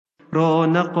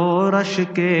रौनक व रश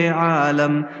के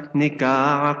आलम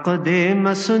निकाह अक़दे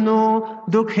मसनू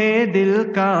दुखे दिल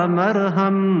का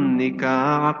मरहम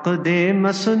निकाह अक़दे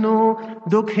मसनू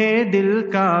दुखे दिल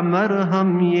का मरहम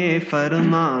ये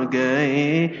फरमा गए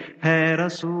है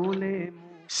रसूले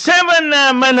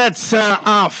 7 minutes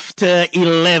after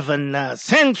 11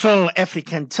 Central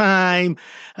African Time.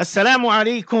 Assalamu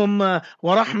alaikum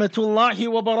wa rahmatullahi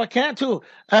wa barakatuh.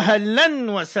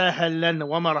 Ahlan wa sahlan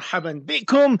wa marhaban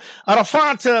bikum.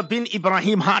 Arafat bin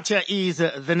Ibrahim Hacha is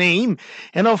the name.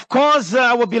 And of course,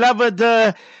 our beloved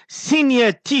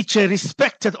senior teacher,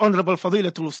 respected Honorable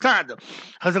Fadilatul Ustad,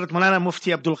 Hazrat Maulana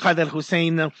Mufti Abdul Qadir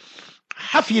Hussein,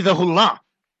 Hafidhahullah.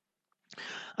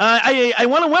 I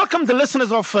want to welcome the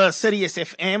listeners of Sirius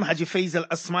FM, Haji Faisal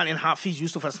Asman and Hafiz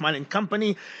Yusuf Asman and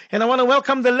Company. And I want to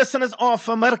welcome the listeners of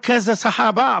Markaz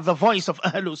Sahaba, the voice of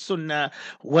Ahlul Sunnah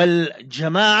wal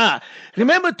Jama'ah.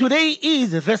 Remember, today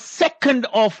is the 2nd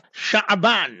of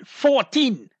Sha'ban,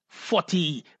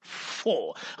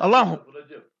 1444.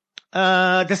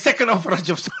 The 2nd of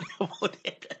Rajab, sorry about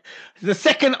that. The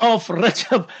 2nd of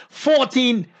Rajab,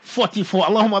 1444.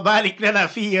 Allahumma barik lana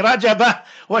fi Rajaba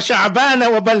wa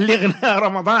Sha'bana wa ballighna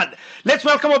Ramadan. Let's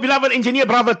welcome our beloved engineer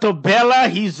brother Tobella.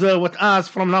 He's with us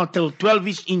from now till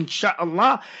 12ish,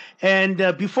 inshallah. And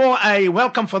before I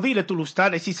welcome Fadilatul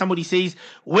Ustad, I see somebody says,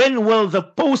 when will the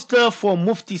poster for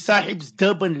Mufti Sahib's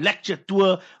Durban lecture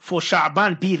tour for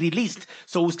Sha'ban be released?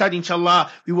 So Ustad, inshallah,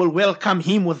 we will welcome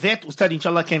him with that. Ustad,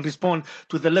 inshallah, can respond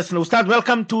to the listener. Ustad,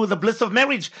 welcome to the Bliss of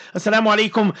Marriage. Assalamu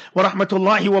alaikum wa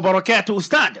rahmatullahi wa barakatuh,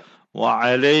 Ustad. Wa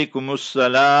alaikum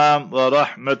assalam wa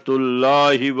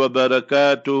rahmatullahi wa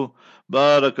barakatuh.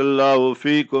 Barakallahu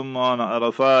feekum on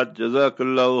Arafat.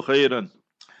 Jazakallahu khairan.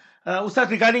 Ustad,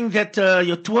 regarding that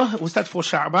your tour, Ustad, for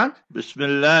Sha'ban.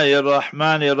 Bismillahir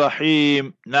Rahmanir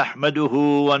Rahim.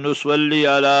 Nahmaduhu wa nusalli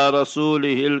ala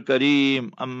rasulihil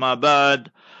kareem. Amma ba'd.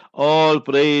 All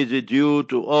praise is due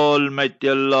to Almighty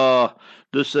Allah,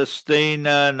 the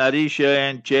sustainer, nourisher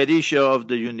and cherisher of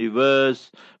the universe.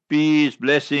 Peace,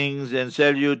 blessings and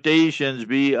salutations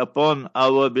be upon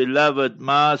our beloved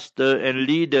master and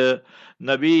leader,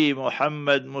 Nabi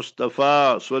Muhammad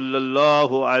Mustafa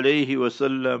sallallahu alayhi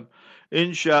wasallam.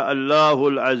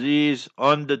 Insha'Allahul Aziz,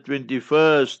 on the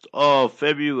 21st of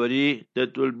February,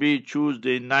 that will be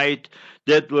Tuesday night,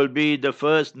 that will be the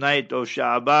first night of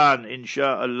Sha'ban,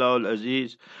 Insha'Allahul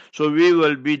Aziz. So we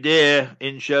will be there,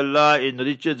 Inshallah, in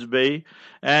Richards Bay,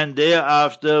 and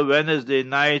thereafter Wednesday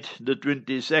night, the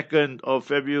 22nd of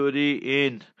February,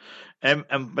 in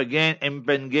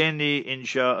Mpangeni,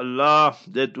 inshallah.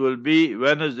 That will be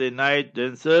Wednesday night.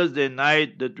 Then Thursday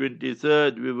night, the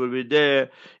 23rd, we will be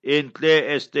there in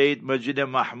Clay Estate, Masjid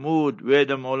Mahmud, where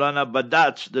the Maulana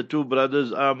Badats, the two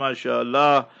brothers are,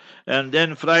 mashallah. And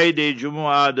then Friday,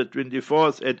 Jumu'ah, the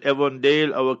 24th, at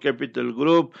Avondale, our capital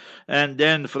group. And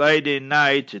then Friday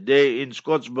night, there in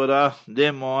Scottsboro,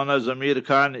 there Maulana Zamir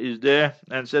Khan is there.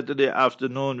 And Saturday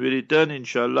afternoon, we return,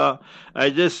 inshallah.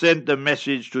 I just sent a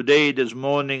message today, this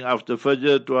morning, after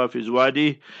Fajr, to Hafiz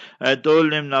Wadi. I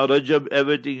told him, now Rajab,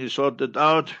 everything is sorted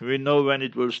out. We know when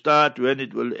it will start, when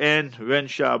it will end, when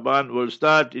Sha'ban will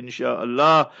start,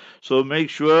 inshallah. So make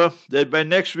sure that by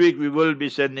next week, we will be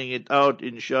sending it out,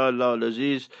 inshallah.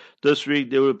 Aziz. This week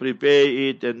they will prepare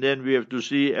it, and then we have to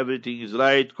see everything is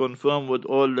right, confirm with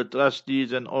all the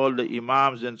trustees and all the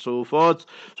imams and so forth.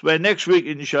 So by next week,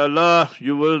 inshallah,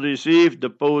 you will receive the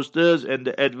posters and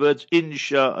the adverts,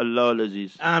 inshallah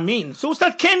Aziz. Ameen. So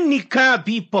Ustad, can nikah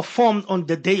be performed on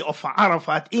the day of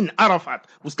Arafat, in Arafat?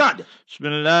 Ustad.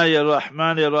 Bismillahir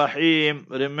Rahmanir Rahim.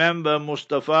 Remember,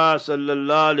 Mustafa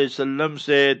sallallahu alayhi wasallam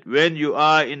said, when you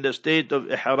are in the state of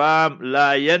ihram,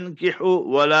 la yankihu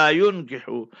wa la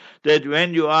yunkihu, that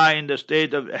when you are in the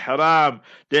state of ihram,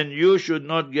 then you should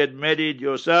not get married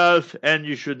yourself, and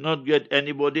you should not get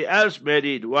anybody else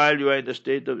married while you are in the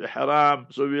state of ihram.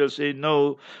 So we'll say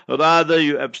no, rather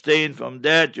you abstain from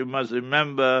that. You must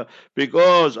remember,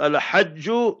 because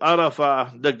al-hajju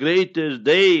arafah, the greatest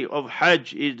day of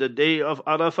hajj is the day of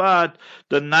Arafat,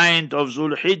 the 9th of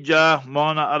Zulhijjah.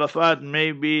 Maulana Arafat,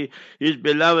 maybe his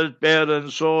beloved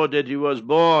parents saw that he was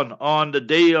born on the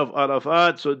day of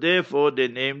Arafat, so therefore they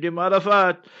named him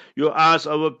Arafat. You ask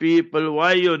our people,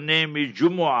 why your name is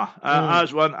Jumu'ah? I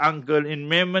asked one uncle, in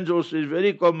Memons also is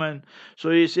very common.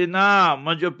 So he said, nah,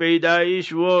 majo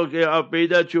paidaish wo ke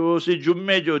paida cho se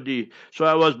Jumme jodi. So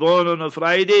I was born on a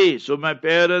Friday, so my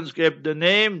parents kept the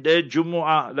name, they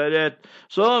Jumu'ah, like that.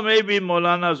 So maybe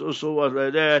Maulana's also was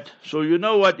like that. So you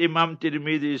know what Imam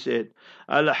Tirmidhi said?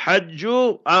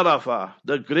 Al-Hajju Arafah.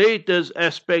 The greatest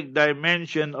aspect,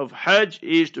 dimension of Hajj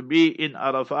is to be in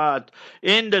Arafat,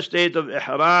 in the state of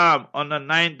Ihram. Ihram on the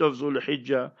 9th of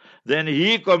Zulhijjah. Then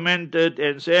he commented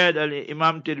and said,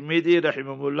 Imam Tirmidhi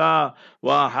rahimahullah,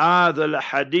 wa hadha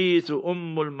al-hadith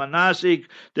ummul manasik,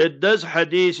 that this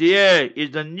hadith here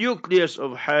is the nucleus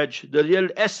of Hajj, the real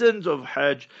essence of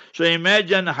Hajj. So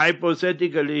imagine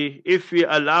hypothetically, if we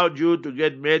allowed you to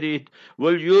get married,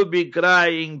 will you be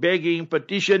crying, begging,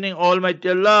 petitioning Almighty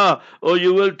Allah, or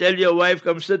you will tell your wife,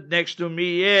 come sit next to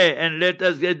me here and let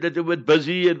us get a little bit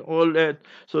busy and all that?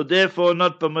 So therefore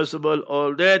not permissible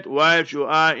all that whilst you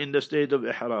are in the state of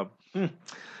Ihram.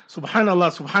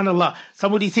 Subhanallah, subhanallah.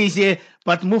 Somebody says here,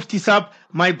 but Mufti Sahib,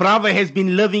 my brother has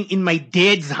been living in my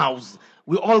dad's house.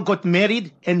 We all got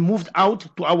married and moved out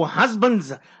to our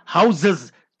husband's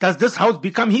houses. Does this house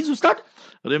become his, Ustad?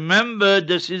 Remember,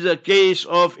 this is a case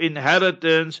of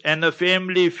inheritance and a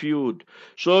family feud.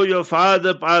 So your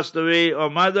father passed away or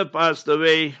mother passed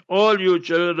away, all you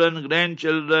children,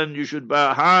 grandchildren, you should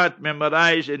by heart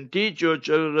memorize and teach your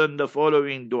children the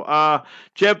following dua.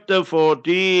 Chapter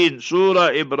 14, Surah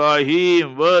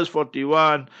Ibrahim, verse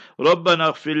 41.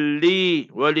 رَبَّنَا اغْفِرْ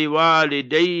لِي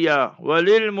وَلِوَالِدَيَّ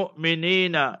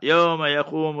وَلِلْمُؤْمِنِينَ يَوْمَ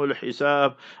يَقُومُ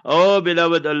الْحِسَابِ. Oh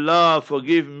beloved Allah,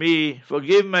 forgive me,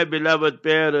 forgive my beloved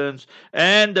parents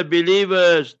and the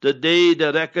believers the day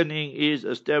the reckoning is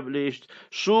established.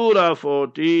 Surah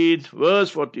 14,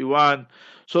 verse 41.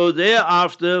 So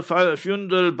thereafter,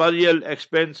 funeral burial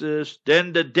expenses,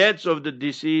 then the debts of the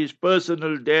deceased,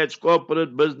 personal debts,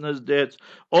 corporate business debts,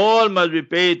 all must be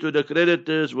paid to the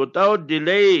creditors without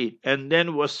delay, and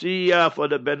then wasiyah for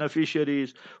the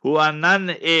beneficiaries who are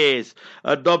non-heirs,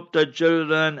 adopted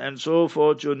children and so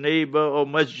forth, your neighbor or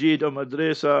masjid or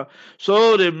madrasa.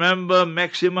 So remember,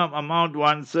 maximum amount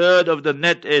 1/3 of the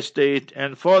net estate,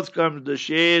 and forth comes the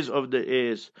shares of the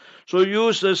heirs. So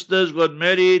you sisters got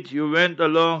married, you went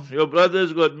along, your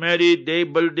brothers got married, they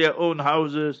built their own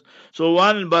houses. So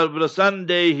one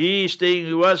Sunday he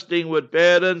was staying with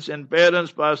parents and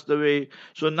parents passed away.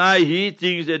 So now he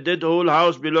thinks that whole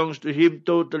house belongs to him,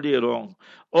 totally wrong.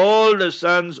 All the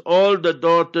sons, all the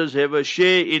daughters have a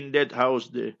share in that house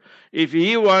there. If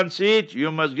he wants it,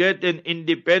 you must get an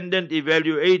independent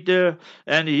evaluator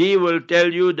and he will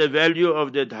tell you the value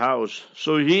of that house.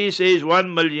 So he says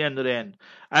 1 million rand.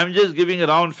 I'm just giving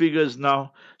round figures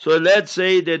now. So let's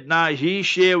say that now his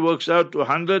share works out to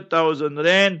 100,000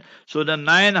 rand. So the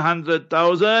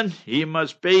 900,000 he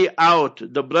must pay out.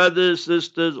 The brothers,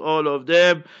 sisters, all of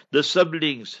them, the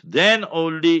siblings. Then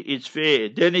only it's fair.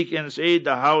 Then he can say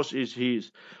the house is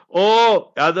his.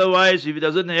 Or otherwise, if he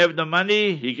doesn't have the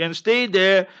money, he can stay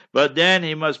there, but then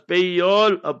he must pay you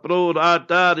all a pro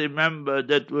rata. Remember,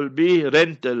 that will be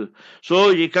rental.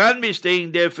 So he can't be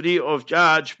staying there free of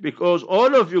charge because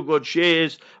all of you got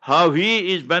shares. How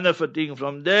he is benefiting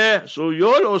from there, so you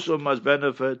all also must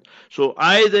benefit. So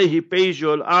either he pays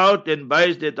you all out and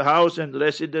buys that house and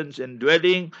residence and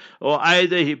dwelling, or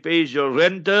either he pays your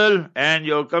rental and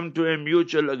you'll come to a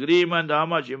mutual agreement how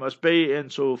much you must pay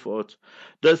and so forth.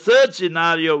 The third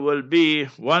scenario will be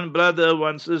one brother,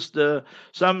 one sister,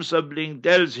 some sibling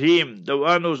tells him, the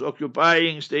one who's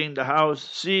occupying, staying in the house,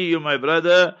 see you my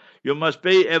brother, you must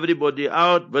pay everybody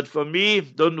out, but for me,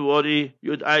 don't worry,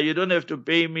 you don't have to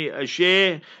pay me a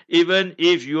share, even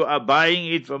if you are buying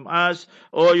it from us,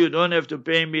 or you don't have to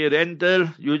pay me rental,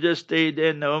 you just stay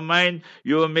there, never mind,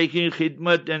 you are making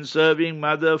khidmat and serving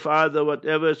mother, father,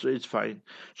 whatever, so it's fine.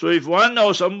 So if one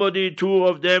or somebody, two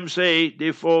of them say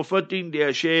they're forfeiting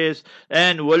their shares,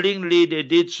 and willingly they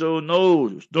did so,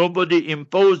 no, nobody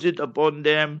imposed it upon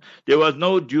them, there was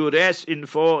no duress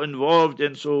involved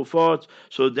and so forth,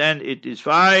 so then it is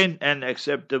fine and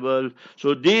acceptable.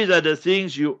 So these are the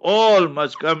things you all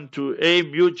must come to a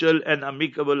mutual and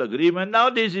amicable agreement. Now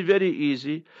this is very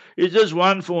easy. It's just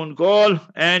one phone call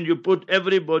and you put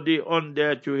everybody on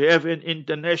that. You have an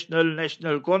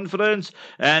national conference,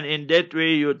 and in that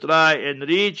way you try and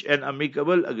reach an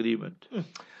amicable agreement.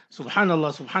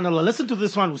 Subhanallah, subhanallah. Listen to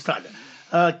this one, Ustad.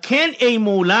 Can a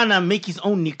Maulana make his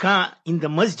own nikah in the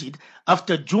masjid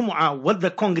after Jum'ah with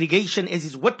the congregation as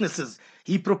his witnesses?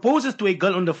 He proposes to a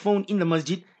girl on the phone in the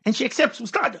masjid and she accepts,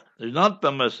 Ustad. It's not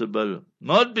permissible.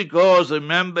 Not because,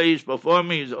 remember, he's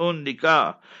performing his own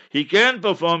nikah. He can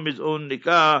perform his own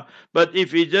nikah, but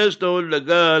if he just told the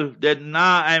girl that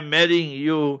now I'm marrying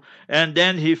you, and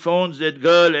then he phones that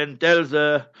girl and tells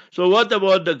her, so what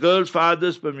about the girl's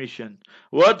father's permission?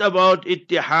 What about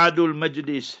Ittihadul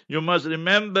Majlis? You must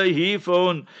remember he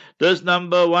phoned this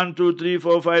number 1, 2, 3,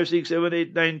 4, 5, 6, 7,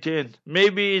 8, 9, 10.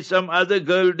 Maybe it's some other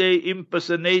girl there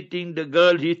impersonating the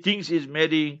girl he thinks he's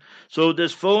marrying. So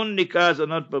this phone nikahs are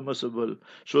not permissible.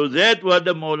 So that what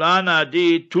the Maulana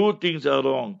did, two things are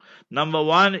wrong. Number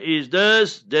one is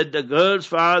this, that the girl's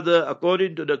father,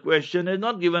 according to the question, has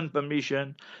not given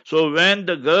permission. So when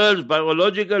the girl's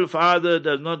biological father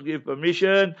does not give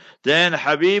permission, then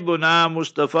Habibuna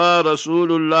Mustafa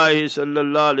Rasulullah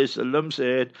sallallahu alaihi wasallam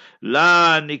said,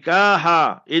 La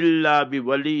nikaha illa bi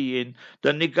waliyin.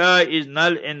 The nikah is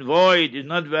null and void, is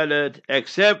not valid,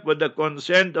 except with the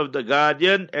consent of the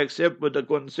guardian, except with the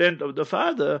consent of the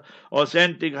father.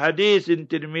 Authentic hadith in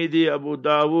Tirmidhi, Abu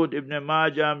Dawood, Ibn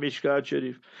Majah, Mishkat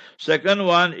Sharif. Second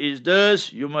one is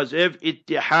this, you must have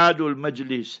ittihadul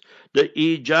majlis. The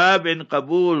ijab and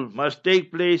qabul must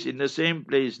take place in the same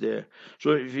place there.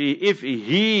 So if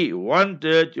he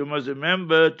wanted, you must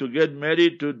remember, to get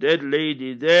married to that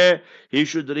lady there, he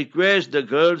should request the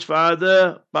girl's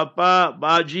father, Papa,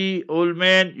 Baji, old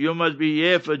man, you must be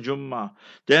here for Jummah.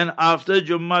 Then after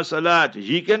Jummah Salat,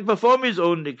 he can perform his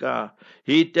own nikah.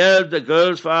 He tells the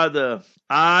girl's father,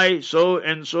 I, so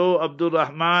and so, Abdul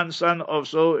Rahman, son of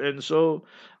so and so,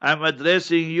 I'm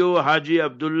addressing you, Haji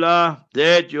Abdullah,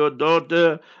 that your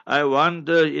daughter, I want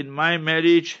her in my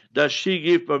marriage. Does she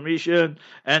give permission?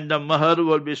 And the mahar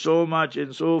will be so much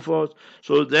and so forth.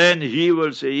 So then he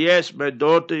will say, yes, my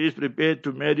daughter is prepared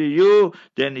to marry you.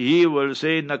 Then he will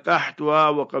say,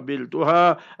 nakahtuha wa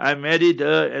qabiltuha, I married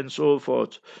her and so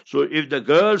forth. So if the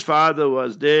girl's father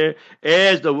was there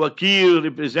as the wakil,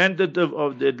 representative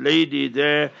of that lady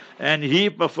there, and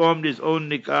he performed his own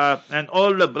nikah, and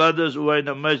all the brothers who are in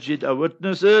the masjid are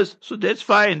witnesses, so that's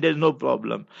fine, there's no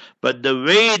problem. But the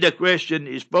way the question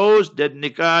is posed, that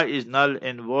nikah is null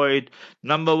and void.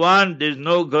 Number one, there's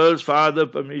no girl's father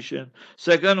permission.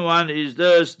 Second one is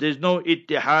this, there's no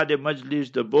ittihad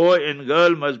majlis. The boy and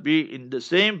girl must be in the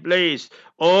same place,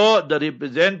 or the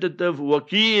representative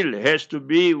wakil has to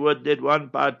be with that one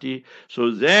party. So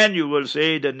then you will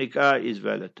say the nikah is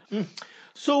valid.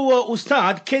 So,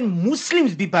 Ustad, can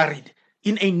Muslims be buried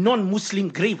in a non-Muslim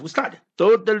grave, Ustad?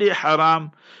 Totally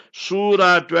haram.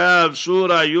 Surah 12,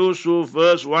 Surah Yusuf,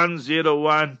 verse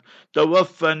 101.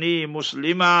 Tawaffani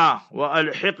muslima wa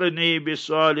alhiqni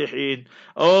bis-salihin.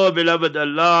 Oh beloved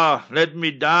Allah, let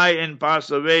me die and pass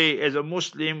away as a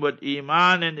Muslim with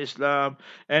Iman and Islam,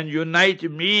 and unite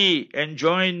me and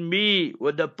join me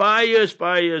with the pious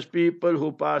people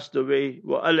who passed away.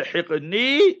 Wa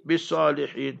alhiqni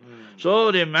bis-salihin. So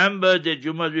remember that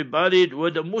you must be buried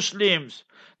with the Muslims.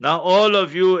 Now all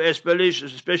of you,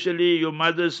 especially your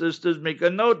mothers, sisters, make a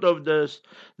note of this.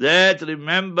 That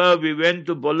remember we went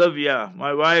to Bolivia,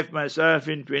 my wife, myself,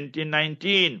 in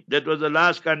 2019. That was the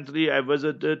last country I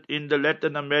visited in the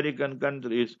Latin American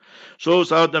countries. So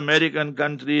South American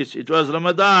countries. It was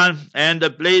Ramadan and the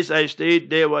place I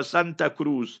stayed there was Santa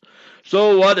Cruz.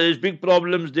 So what is big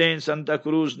problems there in Santa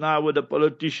Cruz now with the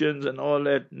politicians and all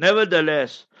that.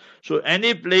 Nevertheless, so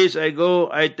any place I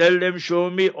go, I tell them, show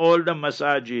me all the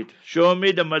masajid, show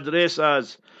me the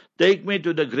madrasas, take me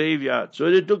to the graveyard.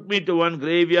 So they took me to one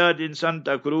graveyard in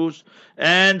Santa Cruz,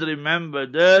 and remember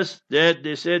this, that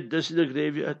they said, this is the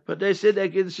graveyard. But I said, I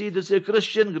can see this is a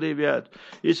Christian graveyard.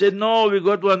 He said, no, we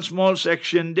got one small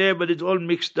section there, but it's all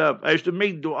mixed up. I used to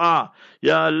make dua.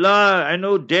 Ya Allah, I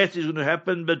know death is going to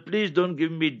happen, but please don't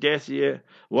give me death here.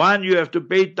 One, you have to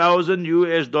pay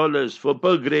 $1,000 for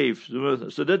per grave.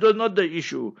 So that was not the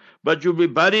issue. But you'll be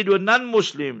buried with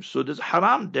non-Muslims. So there's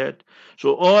haram death.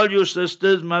 So all you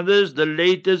sisters, mothers, the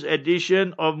latest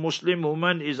edition of Muslim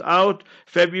Woman is out,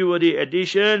 February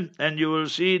edition, and you will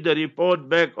see the report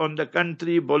back on the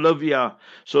country Bolivia.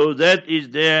 So that is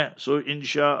there. So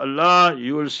inshallah,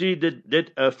 you will see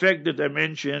that effect that I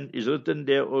mentioned is written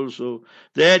there also.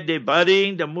 That they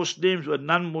burying the Muslims with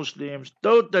non-Muslims,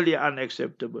 totally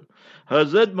unacceptable.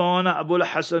 Hazrat Maulana Abul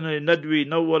Hasan al-Nadwi,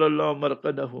 Nawwarallahu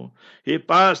marqadahu, he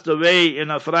passed away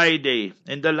in a Friday,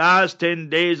 in the last 10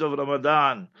 days of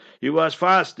Ramadan. He was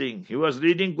fasting, he was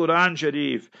reading Quran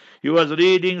Sharif, he was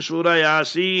reading Surah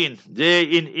Yasin there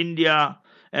in India.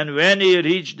 And when he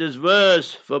reached this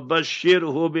verse,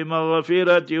 فَبَشِّرْهُ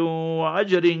بِمَغْفِرَةٍ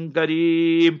وَأَجْرٍ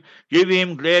كَرِيمٍ, give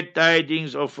him glad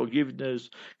tidings of forgiveness,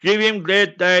 give him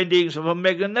glad tidings of a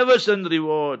magnificent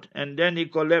reward. And then he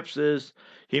collapses.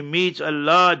 He meets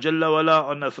Allah Jalla wala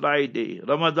on a Friday,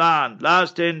 Ramadan,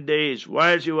 last 10 days,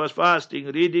 whilst he was fasting,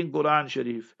 reading Quran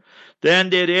Sharif. Then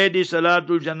they read his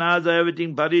Salatul Janazah,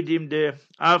 everything, buried him there.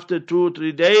 After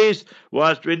 2-3 days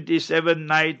was 27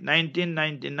 night,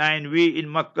 1999, we in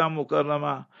Makkah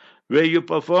Mukarramah, where you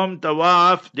perform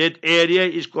tawaf, that area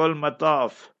is called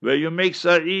mataf. Where you make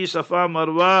sa'i, safa,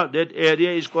 marwa, that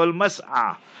area is called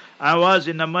mas'a. I was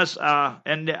in a mas'ah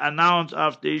and they announced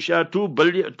after Isha 2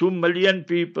 million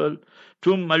people,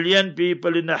 2 million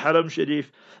people in the Haram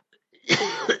Sharif,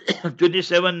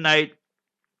 27 night.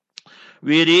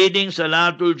 We're reading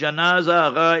Salatul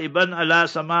Janaza Ghaiban ala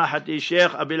Samahati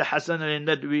Sheikh Abil Hassan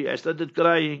al-Nadwi. I started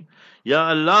crying. Ya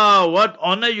Allah, what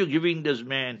honor you giving this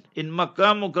man. In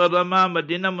Makkah Mukarramah,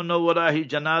 Madinah Munawwarah, his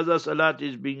Janaza Salat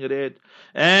is being read.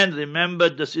 And remember,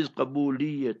 this is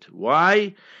Qabuliyat.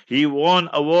 Why? He won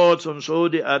awards from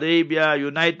Saudi Arabia,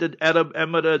 United Arab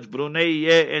Emirates, Brunei,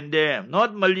 here and there.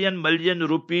 Not million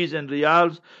rupees and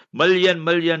riyals,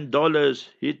 million dollars.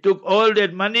 He took all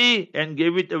that money and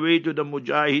gave it away to the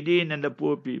Mujahideen and the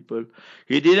poor people.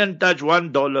 He didn't touch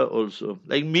 $1 also.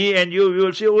 Like me and you, we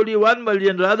will say only 1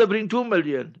 million, rather bring 2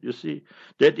 million. You see,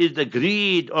 that is the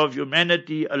greed of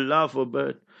humanity, Allah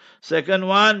forbid. Second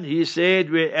one, he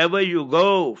said, wherever you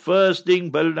go, first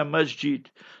thing, build a masjid.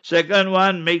 Second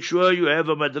one, make sure you have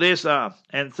a madrasa.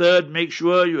 And third, make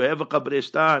sure you have a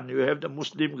qabristan, you have the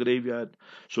Muslim graveyard.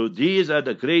 So these are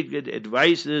the great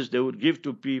advices they would give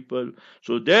to people.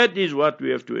 So that is what we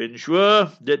have to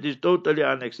ensure. That is totally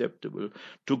unacceptable.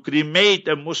 To cremate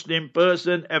a Muslim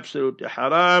person, absolutely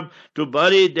haram. To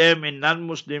bury them in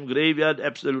non-Muslim graveyard,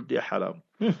 absolutely haram.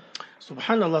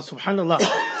 Subhanallah,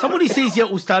 subhanallah. Somebody says here,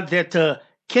 Ustad, that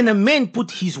can a man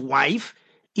put his wife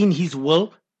in his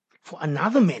will for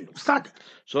another man? Ustad.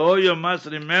 So you must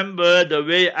remember, the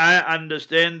way I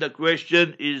understand the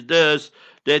question is this,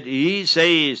 that he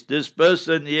says, this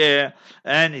person here,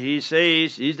 and he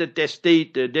says he's the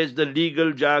testator. That's the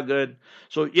legal jargon.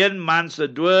 So een man se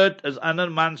dood is ander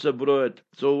man se brood.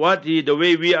 So the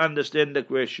way we understand the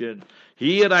question,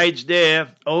 he writes there,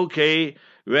 okay,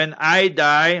 when I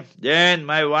die, then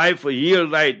my wife, he'll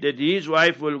write that his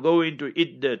wife will go into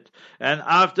iddat. And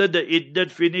after the iddat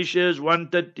finishes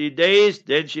 130 days,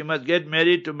 then she must get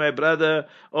married to my brother,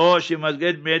 or she must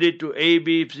get married to A,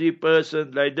 B, C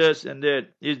person, like this and that.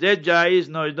 Is that jaiz?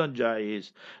 No, it's not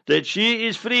jaiz. That she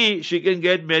is free, she can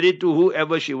get married to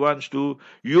whoever she wants to.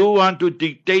 You want to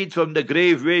dictate from the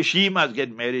grave where she must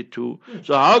get married to.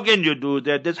 So how can you do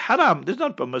that? That's haram. That's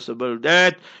not permissible.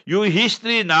 That you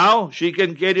history now, she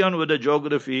can carry on with the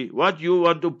geography. What you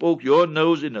want to poke your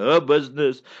nose in her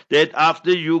business, that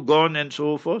after you gone and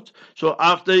so forth. So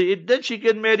after it, then she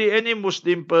can marry any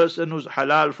Muslim person who's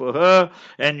halal for her,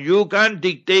 and you can't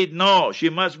dictate, no, she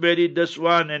must marry this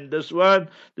one and this one.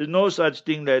 There's no such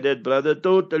thing like that, brother.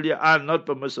 Totally are not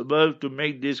permissible to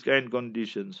make these kind of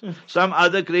conditions. Some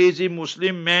other crazy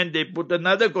Muslim man, they put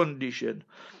another condition.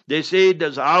 They say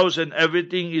this house and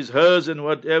everything is hers and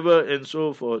whatever and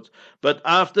so forth. But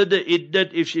after the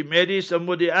iddat, if she marries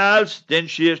somebody else, then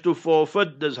she has to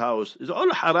forfeit this house. It's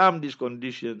all haram, these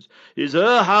conditions. It's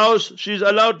her house, she's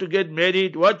allowed to get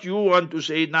married. What you want to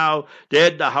say now,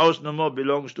 that the house no more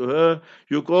belongs to her,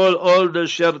 you call all the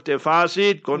shart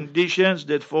fasid, conditions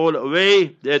that fall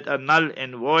away, that are null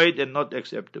and void and not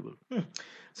acceptable.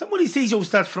 Somebody says, you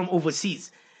start from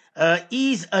overseas.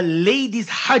 Is a lady's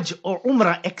Hajj or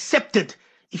Umrah accepted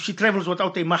if she travels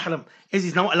without a mahram, as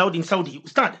is now allowed in Saudi?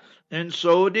 Ustad. In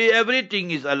Saudi,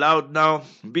 everything is allowed now.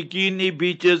 Bikini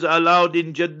beaches are allowed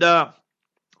in Jeddah.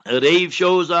 Rave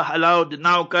shows are allowed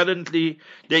now currently.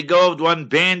 They got one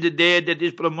band there that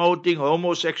is promoting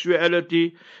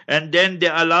homosexuality, and then they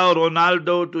allow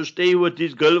Ronaldo to stay with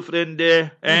his girlfriend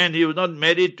there, and he was not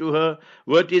married to her,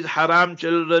 with his haram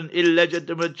children,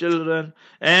 illegitimate children.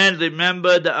 And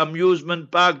remember the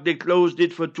amusement park, they closed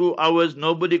it for 2 hours,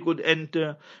 nobody could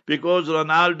enter, because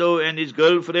Ronaldo and his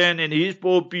girlfriend and his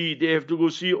poppy, they have to go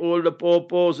see all the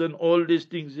pawpaws and all these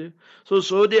things there. So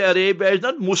Saudi Arabia is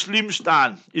not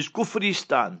Muslimstan, it's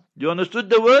Kufristan. Do you understood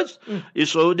the words?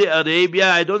 It's Saudi Arabia.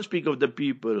 I don't speak of the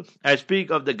people. I speak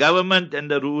of the government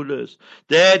and the rulers.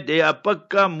 That they are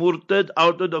pakka murtad,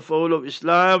 out of the fold of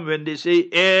Islam. When they say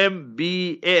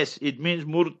MBS, it means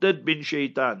murtad bin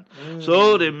shaitan.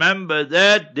 So remember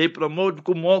that they promote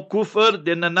more kufr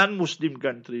than the non-Muslim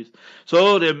countries.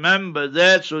 So remember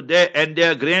that. So they, and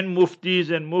their grand muftis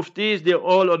and muftis, they're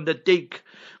all on the take.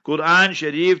 Quran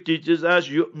Sharif teaches us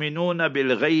yu'minuna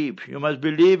bil ghaib. You must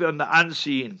believe on the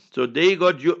unseen. So they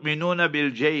got yu'minuna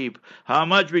bil jaib. How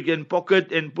much we can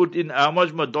pocket and put in, how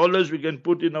much more dollars we can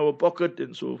put in our pocket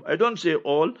and so forth. I don't say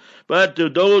all, but to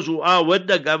those who are with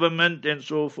the government and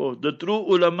so forth. The true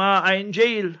ulama are in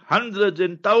jail. Hundreds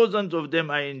and thousands of them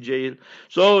are in jail.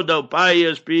 So the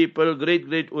pious people,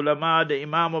 great ulama, the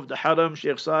Imam of the Haram,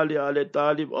 Sheikh Salih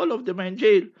al-Talib, all of them are in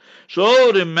jail.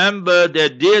 So remember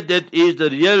that that is the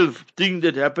real thing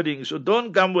that's happening. So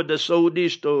don't come with the Saudi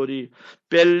story.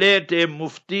 Pehle the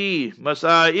mufti,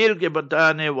 masail ke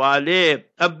batane wale,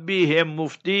 ab bhi hai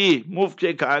mufti, muft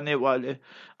ke khane wale.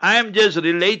 I am just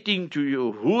relating to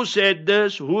you. Who said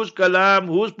this? Whose kalam?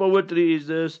 Whose poetry is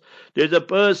this? There's a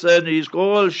person, he's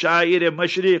called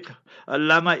Shair-e-Mashriq,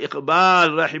 Allama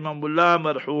Iqbal, rahimahullah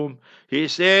marhum. He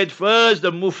said, first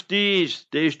the muftis,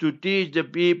 they used to teach the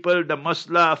people the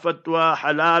masla, fatwa,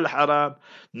 halal, haram.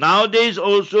 Nowadays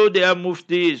also they are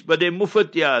muftis, but they're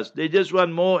mufatiyas. They just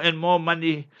want more and more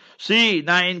money. See,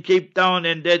 now in Cape Town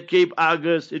and that Cape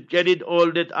Argus, it carried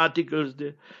all that articles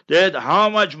there. That how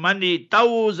much money,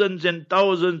 thousands and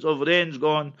thousands of rands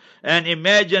gone. And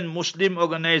imagine Muslim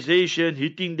organization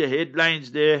hitting the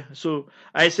headlines there. So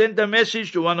I sent a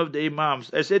message to one of the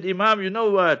imams. I said, Imam, you know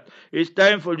what? It's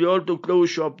time for you all to close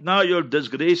shop. Now you're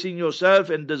disgracing yourself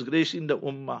and disgracing the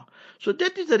ummah. So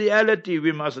that is the reality.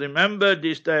 We must remember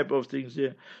these type of things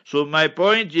here. So my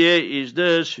point here is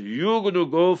this. You're going to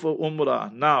go for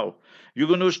Umrah now. You're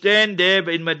going to stand there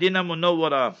in Medina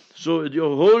Munawwara. So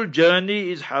your whole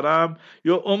journey is haram.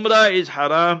 Your Umrah is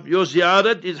haram. Your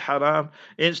ziyarat is haram.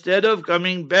 Instead of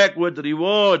coming back with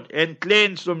reward and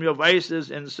cleanse from your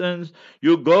vices and sins,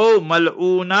 you go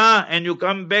mal'una and you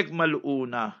come back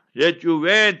mal'una. Yet you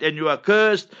went and you are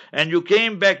cursed, and you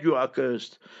came back, you are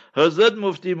cursed. Hazrat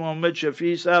Mufti Muhammad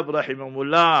Shafi Sahib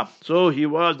rahimahullah. So he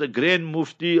was the grand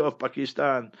Mufti of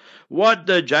Pakistan. What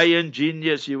a giant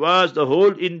genius he was, the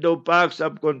whole Indo-Pak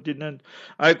subcontinent.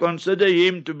 I consider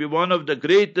him to be one of the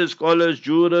greatest scholars,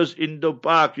 jurors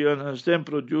Indo-Pak, you understand,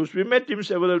 produced. We met him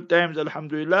several times,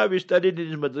 alhamdulillah. We studied in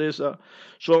his madrasa.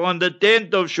 So on the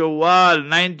 10th of Shawwal,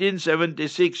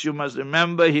 1976, you must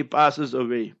remember, he passes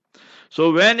away.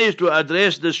 So when is to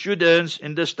address the students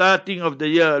in the starting of the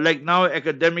year, like now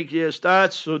academic year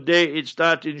starts, so there it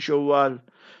starts in Shawwal.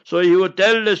 So he would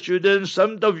tell the students,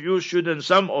 some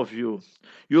of you,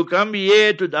 you come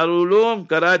here to Darul Uloom,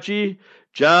 Karachi,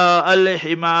 جاء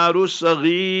الحمار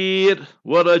الصغير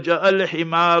ورجع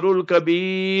الحمار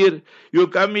الكبير. You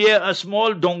come here a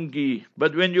small donkey,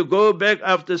 but when you go back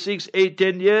after 6, 8,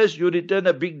 10 years, you return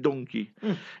a big donkey.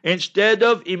 Instead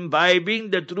of imbibing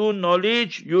the true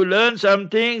knowledge, you learn some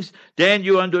things, then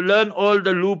you want to learn all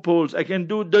the loopholes. I can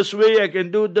do this way, I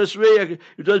can do this way.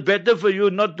 It was better for you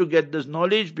not to get this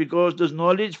knowledge, because this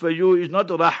knowledge for you is not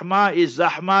rahmah, is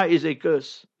zahma, is a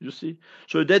curse. You see?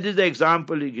 So that is the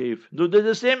example he gave. So there's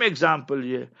the same example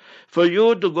here. For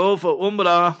you to go for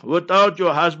Umrah without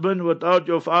your husband, without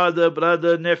your father,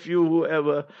 brother, nephew,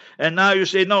 whoever, and now you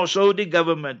say, no, Saudi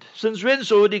government. Since when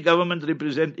Saudi government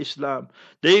represent Islam?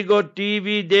 They got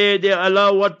TV there, they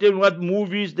allow what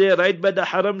movies there, right by the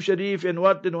Haram Sharif and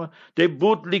what. They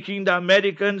bootlicking the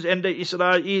Americans and the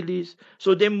Israelis.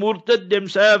 So they murtad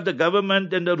themselves, the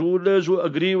government and the rulers who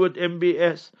agree with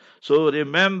MBS. So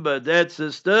remember that,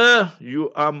 sister,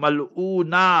 you are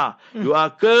mal'una. You are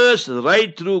cursed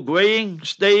right through going,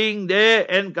 staying there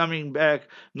and coming back.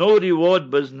 No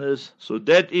reward business. So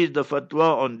that is the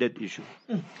fatwa on that issue.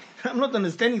 I'm not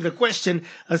understanding the question.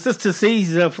 A sister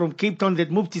says from Cape Town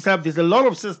that Mufti Sahib, there's a lot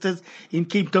of sisters in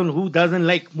Cape Town who doesn't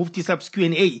like Mufti Sahib's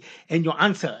Q&A and your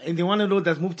answer. And they want to know,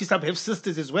 does Mufti Sahib have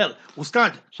sisters as well?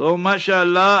 Ustad. So,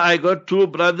 mashallah, I got 2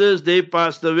 brothers. They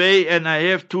passed away. And I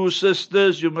have 2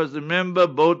 sisters. You must remember,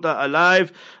 both are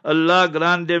alive. Allah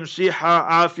grant them siha,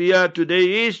 afia.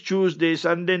 Today is Tuesday.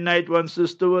 Sunday night, one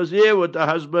sister was here with her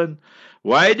husband.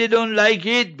 Why they don't like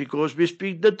it? Because we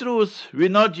speak the truth. We're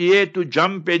not here to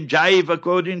jump and jive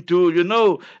according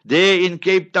to, there in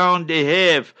Cape Town they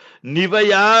have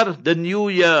Nivayar, the New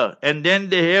Year, and then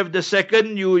they have the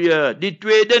second New Year, the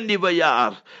Tweede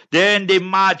Nivayar. Then they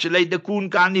march like the Koon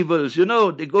carnivals,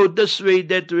 they go this way,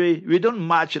 that way. We don't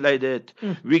march like that.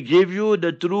 We give you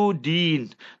the true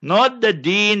deen, not the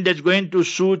deen that's going to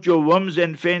suit your whims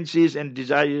and fancies and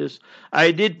desires.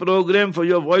 I did program for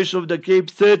your Voice of the Cape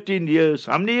 13 years.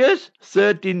 How many years?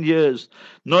 13 years.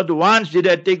 Not once did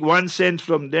I take 1 cent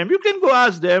from them. You can go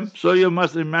ask them. So you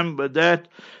must remember that.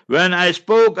 When I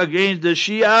spoke against the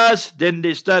Shias, then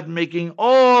they start making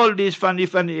all these funny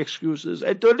excuses.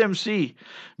 I told them, see,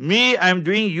 me, I'm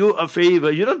doing you a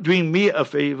favor. You're not doing me a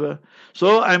favor.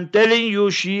 So I'm telling you,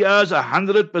 Shias are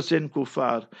 100%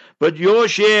 kuffar. But your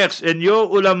sheikhs and your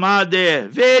ulama there,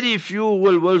 very few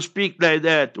will speak like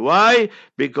that. Why?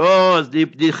 Because the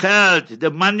health,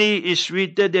 the money is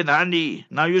sweeter than honey.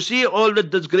 Now you see all the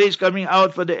disgrace coming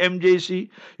out for the MJC.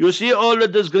 You see all the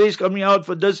disgrace coming out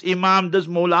for this imam, this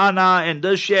mullah. Maulana and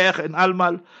the Sheikh and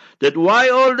Almal. That why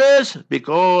all this?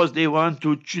 Because they want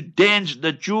to dance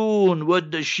the tune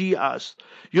with the Shias.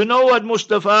 You know what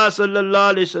Mustafa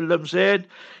sallallahu alaihi wasallam said?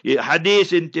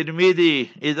 Hadith in Tirmidhi,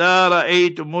 إِذَا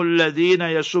رَأَيْتُمُ الَّذِينَ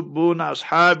يَسُبُّونَ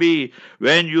أَصْحَابِي.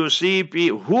 When you see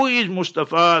people, who is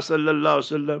Mustafa sallallahu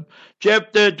alaihi wasallam?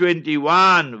 Chapter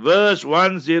 21, verse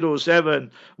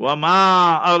 107.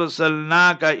 وَمَا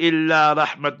أَرْسَلْنَاكَ إِلَّا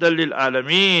رَحْمَةً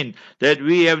لِلْعَالَمِينَ. That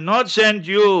we have not sent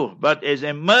you but as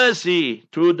a mercy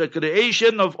to the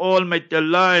creation of Almighty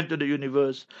Allah and to the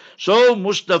universe. So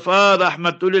Mustafa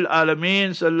Rahmatul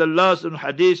Alameen sallallahu alaihi wasallam,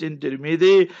 hadith in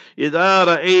Tirmidhi, إِذَا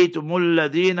رَأَيْتُمُ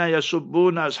الَّذِينَ يَسُبُّونَ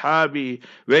أَصْحَابِي.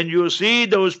 When you see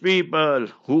those people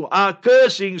who are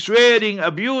cursing, swearing,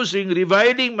 abusing,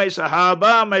 reviling my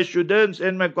Sahaba, my students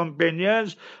and my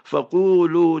companions,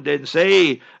 فَقُولُوا, then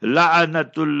say,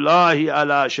 لَعَنَةُ اللَّهِ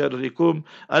عَلَى شَرِّكُمْ.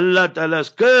 Allah Ta'ala's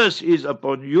curse is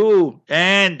upon you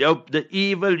and of the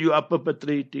evil you are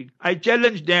perpetrating. I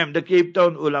challenge them, the Cape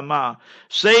Town ulama,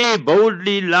 say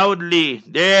boldly, loudly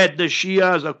that the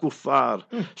Shias are kuffar,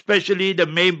 especially the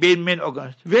main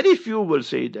organs. Very few will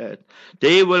say that.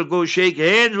 They will go shake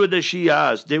hands with the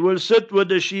Shias. They will sit with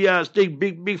the Shias, take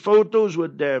big photos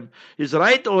with them. It's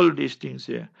right, all these things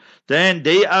here. Then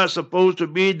they are supposed to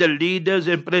be the leaders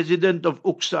and president of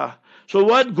UQSA. So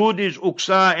what good is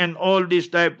UQSA and all these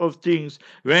type of things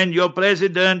when your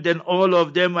president and all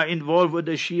of them are involved with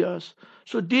the Shias?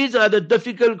 So these are the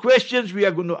difficult questions we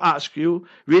are going to ask you.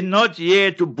 We're not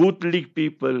here to bootlick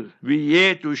people. We're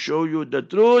here to show you the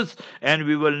truth, and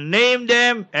we will name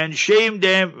them and shame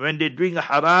them when they're doing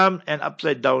haram and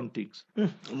upside down things.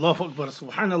 Allahu Akbar,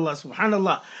 subhanallah,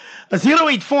 subhanallah.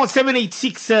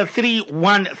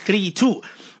 084-786-3132.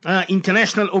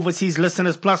 International overseas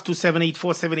listeners,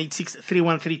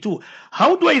 +27847863132.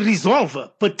 How do I resolve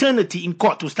paternity in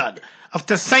court, Ustad,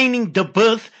 after signing the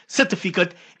birth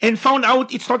certificate and found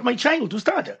out it's not my child,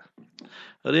 Ustad?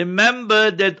 Remember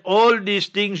that all these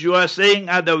things you are saying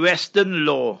are the Western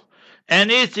law.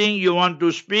 Anything you want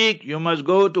to speak, you must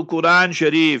go to Quran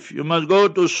Sharif. You must go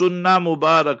to Sunnah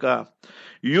Mubarakah.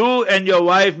 You and your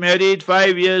wife married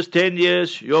 5 years, 10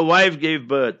 years, your wife gave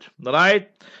birth, right?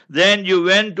 Then you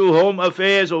went to Home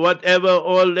Affairs or whatever,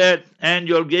 all that, and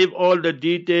you gave all the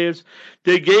details.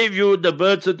 They gave you the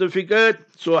birth certificate.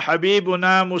 So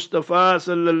Habibuna Mustafa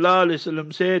sallallahu alaihi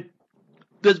wasallam said,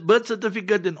 this birth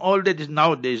certificate and all that is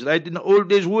nowadays, right? In the old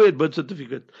days, who had birth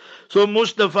certificate? So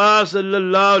Mustafa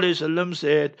sallallahu alaihi wasallam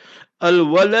said,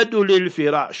 Al-waladu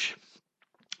lil-firash.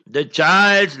 The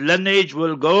child's lineage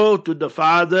will go to the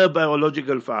father,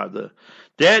 biological father.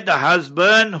 That the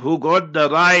husband who got the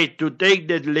right to take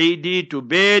that lady to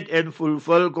bed and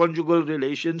fulfill conjugal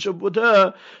relationship with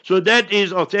her. So that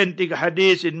is authentic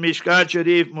hadith in Mishkat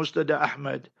Sharif, Musnad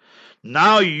Ahmad.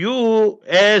 Now you,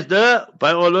 as the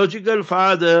biological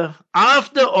father,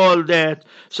 after all that,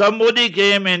 somebody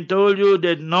came and told you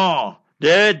that no,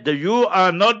 that you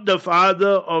are not the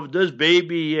father of this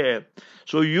baby here.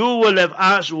 So you will have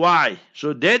asked why.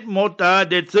 So that mota,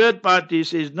 that third party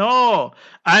says, no,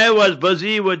 I was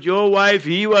busy with your wife,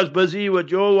 he was busy with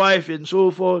your wife, and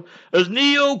so forth. As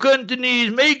Neo Kantini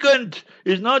is makant.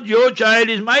 It's not your child,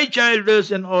 it's my child,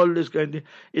 and all this kind of thing.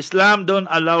 Islam don't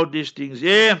allow these things.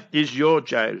 Yeah, it's your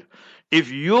child.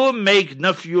 If you make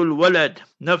nafyul walad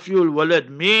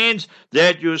means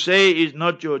that you say is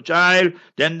not your child,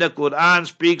 then the Quran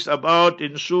speaks about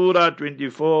in Surah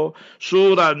 24,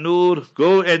 Surah Nur,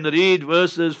 go and read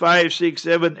verses 5, 6,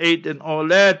 7, 8 and all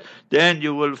that, then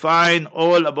you will find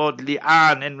all about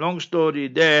li'an and long story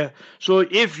there. So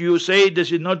if you say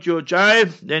this is not your child,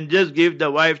 then just give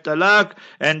the wife talaq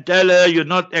and tell her you're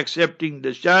not accepting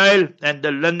the child, and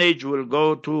the lineage will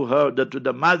go to her, to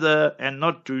the mother and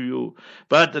not to you.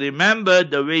 But remember,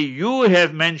 the way you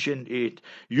have mentioned it,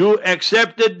 you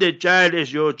accepted the child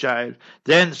as your child.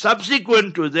 Then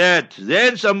subsequent to that,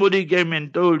 then somebody came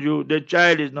and told you the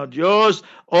child is not yours.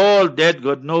 All that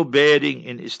got no bearing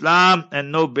in Islam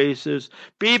and no basis.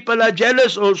 People are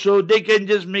jealous also. They can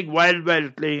just make wild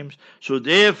claims. So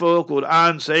therefore,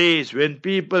 Quran says, when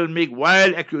people make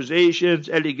wild accusations,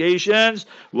 allegations,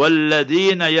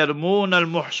 وَالَّذِينَ يَرْمُونَ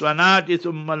الْمُحْصَنَاتِ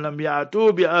ثُمَّ لَمْ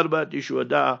يَأْتُوا بِأَرْبَعَةِ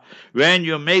شُهَدَاءَ. When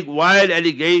you make wild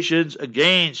allegations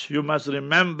against, you must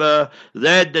remember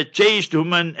that the chaste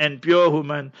woman and pure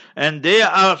woman, and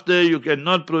thereafter you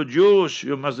cannot produce,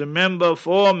 you must remember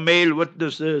 4 male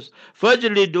witnesses.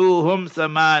 فَجْلِدُوهُمْ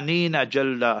ثَمَانِينَ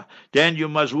جَلْدًا. Then you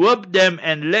must whip them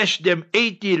and lash them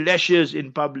 80 lashes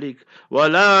in public.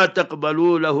 وَلَا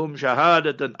تَقْبَلُوا لَهُمْ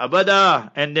شَهَادَةً أَبَدًا.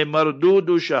 And they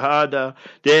mardudu shahada.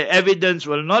 Their evidence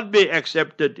will not be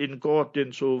accepted in court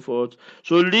and so forth.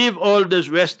 So leave all this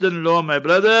Western in-law, my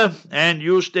brother, and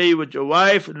you stay with your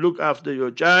wife, look after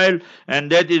your child,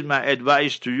 and that is my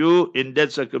advice to you in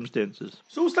that circumstances.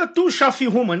 So, Ustad, two Shafi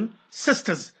women,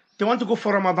 sisters, they want to go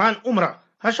for Ramadan Umrah.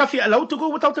 Are Shafi allowed to go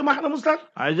without a mahram, Ustad?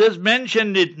 I just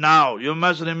mentioned it now. You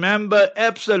must remember,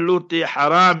 absolutely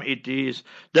haram it is.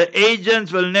 The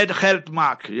agents will not help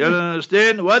Mark. You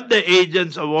understand? What the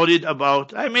agents are worried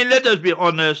about? I mean, let us be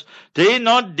honest. They're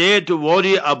not there to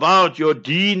worry about your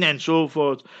deen and so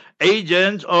forth.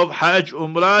 Agents of Hajj,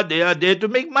 Umrah, they are there to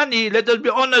make money. Let us be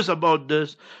honest about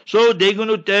this. So they're going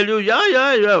to tell you,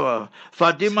 yeah.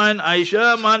 Fatima and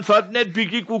Aisha, man, Fatnet,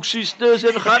 Piki Cook sisters,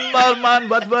 and Khanmal, man,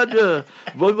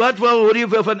 what worry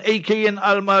van AK and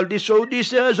Almal? The Saudi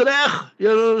says, you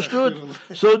understood?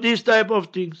 So these type of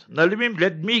things. Now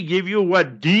let me give you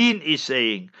what Deen is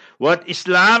saying, what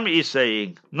Islam is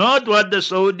saying, not what the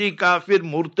Saudi Kafir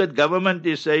Murtad government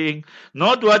is saying,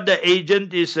 not what the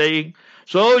agent is saying.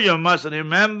 So you must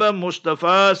remember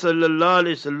Mustafa sallallahu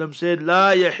alaihi wasallam said,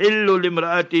 La yahillu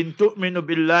limra'atin tu'minu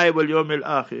billahi wal yawmil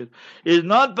akhir. It's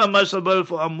not permissible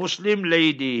for a Muslim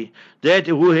lady that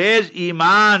who has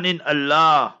iman in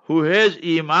Allah, who has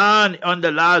iman on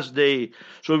the last day.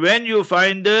 So when you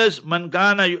find this, man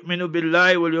kana yu'minu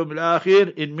billahi wal yawmil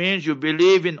akhir, it means you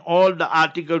believe in all the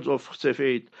articles of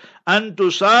faith. أن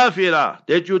تسافر,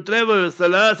 that you travel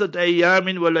ثلاثة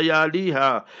أيام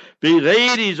ولياليها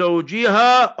بغير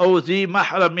زوجها أو ذي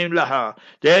محرم لها.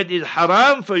 That is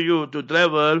haram for you to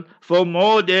travel for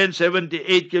more than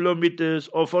 78 kilometers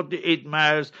or 48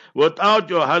 miles without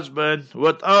your husband,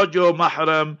 without your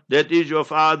mahram, that is your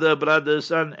father, brother,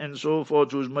 son, and so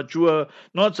forth, who's mature,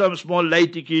 not some small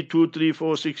laitiki, 2, 3,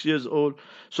 4, 6 years old.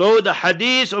 So the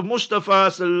hadith of Mustafa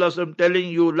sallallahu alaihi wasallam telling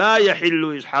you la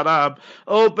yahillu is haram.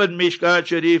 Open Mishkat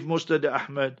Sharif, Mustad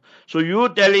Ahmad. So you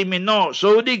telling me no.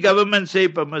 Saudi government say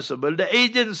permissible. The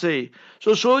agent say.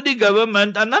 So Saudi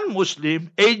government, a non-Muslim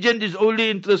agent is only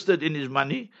interested in his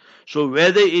money. So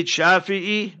whether it's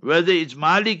Shafi'i, whether it's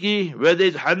Maliki, whether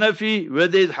it's Hanafi,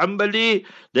 whether it's Hanbali,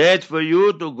 that for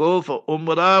you to go for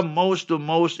Umrah, most to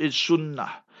most is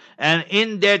Sunnah. And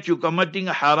in that you're committing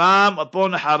haram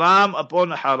upon haram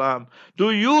upon haram. Do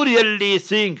you really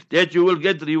think that you will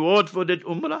get reward for that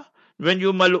Umrah? When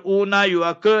you mal'una, you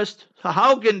are cursed. So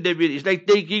how can they be? It's like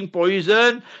taking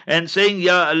poison and saying,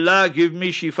 Ya Allah, give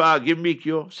me shifa, give me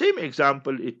cure. Same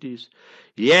example it is.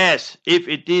 Yes, if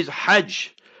it is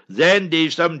Hajj, then there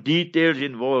is some details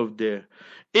involved there.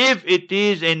 If it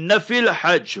is a nafil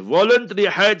hajj, voluntary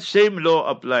hajj, same law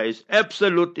applies.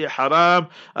 Absolutely haram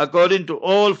according to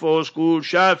all four schools,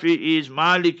 Shafi'is,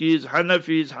 Malikis,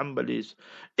 Hanafis, Hanbalis.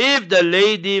 If the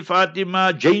lady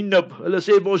Fatima Jainab, let's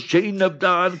say boss Jainab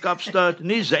daan kapstat,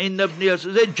 ni Zainab ni,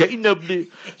 say Jainab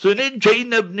ni. So ni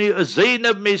Jainab ni,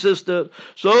 Zainab my sister.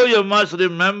 So you must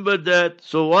remember that.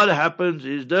 So what happens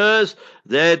is this,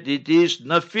 that it is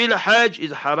nafil hajj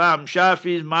is haram.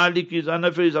 Shafis, Malikis,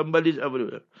 Hanafis, Hanbalis,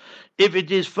 everywhere. If it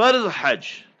is farz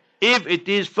hajj,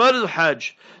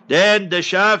 then the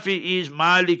Shafi'is,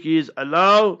 Malikis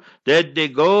allow that they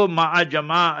go ma'a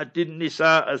jama'atin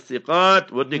nisa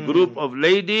as-siqat with the group of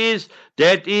ladies.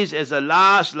 That is as a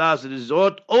last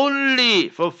resort only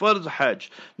for farz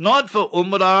hajj, not for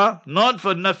umrah, not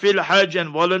for nafil hajj and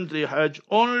voluntary hajj,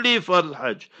 only farz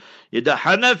hajj. The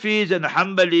Hanafis and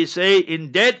Hanbali say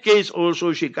in that case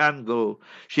also she can't go.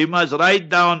 She must write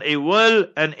down a will,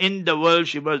 and in the will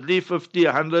she must leave 50,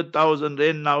 100,000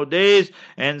 rand nowadays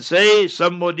and say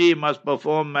somebody must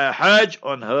perform my hajj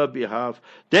on her behalf.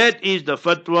 That is the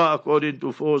fatwa according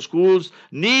to four schools.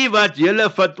 Nie wat julle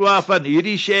fatwa van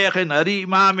hierdie sheikh en hierdie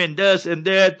imam and this and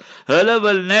that. Hulle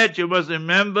will net, you must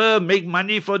remember, make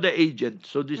money for the agent.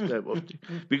 So this type of thing.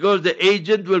 Because the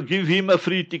agent will give him a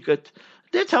free ticket.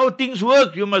 That's how things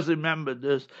work. You must remember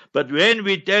this. But when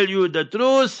we tell you the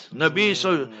truth, Nabi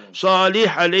Salih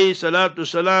alayhi salatu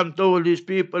salam told his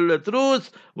people the truth.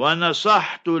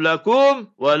 وَنَصَحْتُ لَكُمْ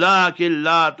وَلَكِنْ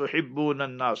لَا تُحِبُّونَ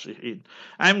النَّاصِحِينَ.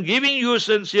 I'm giving you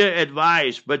sincere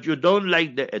advice, but you don't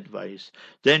like the advice.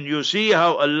 Then you see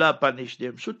how Allah punished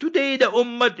them. So today the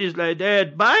ummah is like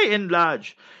that, by and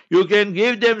large. You can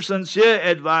give them sincere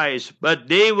advice, but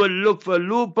they will look for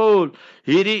loophole.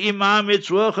 Hiri imam het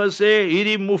so gesê,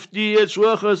 hiri mufti het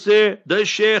so gesê, this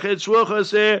sheikh het so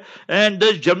gesê, and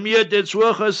this jamiyat het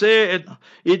so gesê.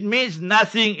 It means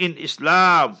nothing in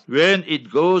Islam when it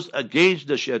goes against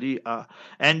the Sharia.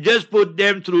 And just put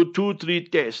them through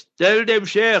 2-3 tests. Tell them,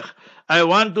 Sheikh, I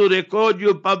want to record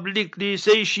you publicly,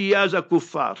 say Shia is a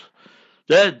kuffar.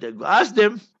 Ask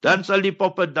them, dance a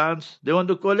lip-hopper dance. They want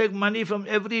to collect money from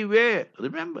everywhere.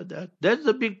 Remember that. That's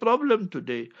the big problem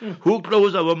today. Who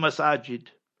close our masajid?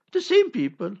 The same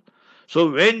people. So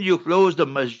when you close the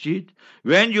masjid,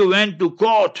 when you went to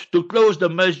court to close the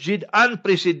masjid,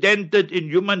 unprecedented in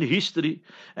human history,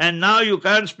 and now you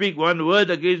can't speak one word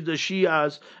against the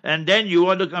Shias, and then you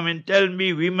want to come and tell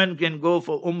me women can go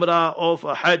for Umrah or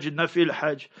for Hajj, Nafil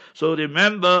Hajj. So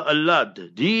remember Allah,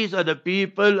 these are the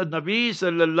people, Nabi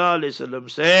Sallallahu Alaihi Wasallam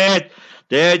said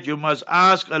that you must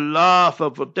ask Allah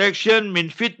for protection min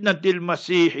fitnatil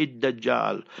Masih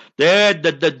Dajjal, that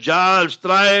the Dajjal's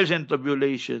trials and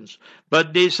tribulations.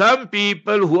 But there's some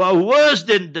people who are worse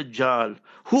than Dajjal.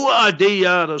 Who are they,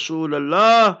 Ya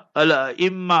Rasulullah?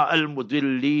 Al-Imma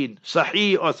al-Mudillin.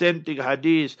 Sahih, authentic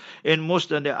hadith in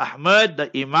Musnad Ahmad,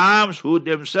 the Imams who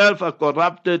themselves are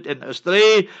corrupted and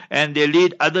astray, and they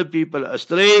lead other people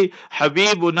astray.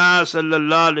 Habibuna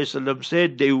sallallahu alayhi wasallam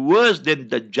said they worse than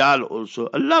Dajjal also.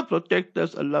 Allah protect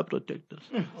us, Allah protect us.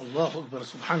 Allahu Akbar,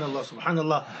 subhanallah,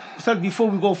 subhanallah. Ustad, before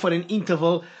we go for an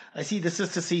interval, I see the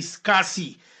sister says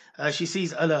Kasi. She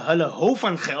says, hulle hou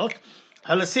van geld.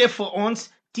 Hulle sê vir ons,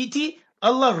 Titi,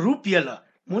 Allah roep julle.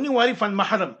 Moenie worry van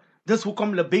mahram. Dis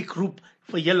hoekom hulle bek roep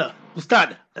vir julle.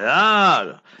 Ustad.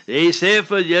 Ja, hy sê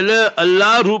vir julle,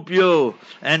 Allah roep jou.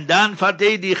 En dan vat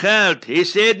hy die geld. Hy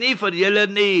sê nie vir julle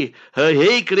nie.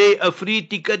 Hy kry 'n free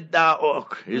ticket daar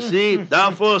ook. You see,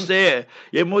 daarvoor sê,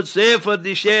 jy moet sê vir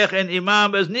die sheikh en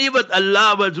imam, is nie wat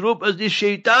Allah wat roep, is die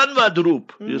shaitan wat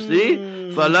roep. You see,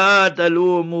 فَلَا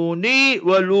تَلُومُونِي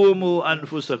وَلُومُوا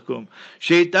أَنفُسَكُمْ.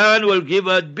 Shaitan will give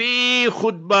a big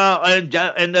khutbah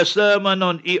and a sermon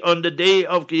on the day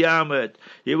of Qiyamah.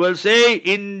 He will say,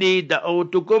 Inni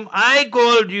da'autukum, I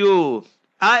called you.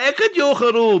 Ek het jou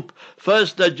geroep.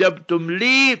 Fastajabtum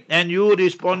li, and you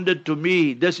responded to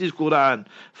me. This is Quran.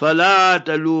 Fala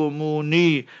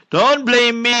talumuni. Don't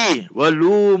blame me.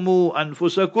 Walumu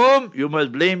anfusakum. You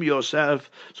must blame yourself.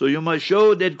 So you must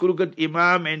show that crooked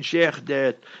imam and sheikh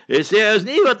that. He says,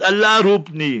 nie wat Allah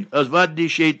roep nie, as wat die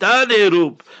shaitan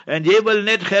roep. And he will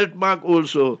net help mark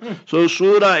also. So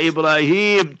Surah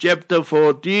Ibrahim, chapter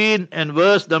 14 and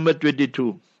verse number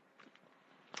 22.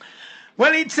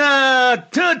 Well, it's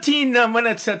 13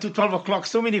 minutes to 12 o'clock.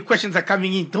 So many questions are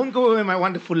coming in. Don't go away, my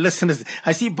wonderful listeners.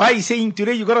 I see Bai saying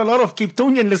today you got a lot of Cape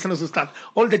Townian listeners who start.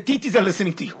 All the Titis are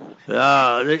listening to you.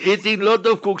 Yeah, they're eating a lot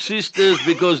of cook sisters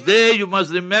because there you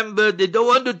must remember they don't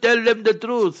want to tell them the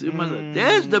truth.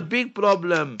 That's the big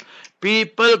problem.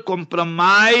 People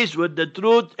compromise with the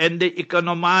truth and they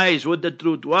economize with the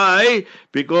truth. Why?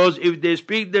 Because if they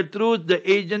speak the truth, the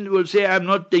agent will say, I'm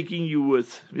not taking you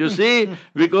with. You see?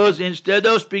 Because instead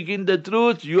of speaking the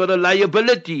truth, you are a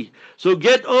liability. So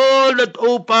get all the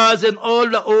opas and all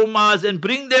the omas and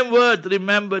bring them word.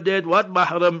 Remember that, what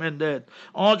mahram and that.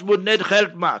 Ons moet net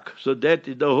geld maak. So that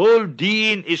the whole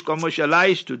deen is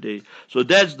commercialized today. So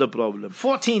that's the problem.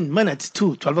 14 minutes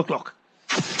to 12 o'clock.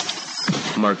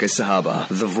 Marcus Sahaba,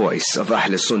 the voice of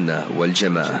Ahl Sunnah wal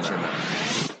Jama'ah.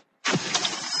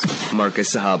 Marcus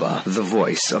Sahaba, the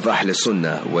voice of Ahl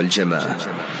Sunnah wal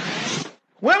Jama'ah.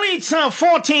 Well, it's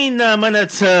 14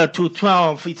 minutes to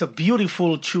 12. It's a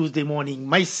beautiful Tuesday morning.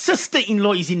 My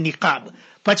sister-in-law is in niqab,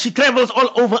 but she travels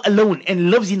all over alone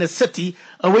and lives in a city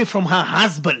away from her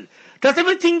husband. Does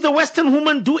everything the Western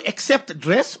woman do except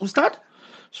dress, Ustad?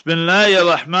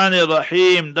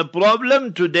 Bismillahirrahmanirrahim. The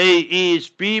problem today is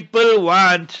people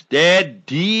want that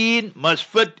deen must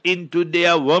fit into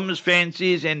their whims,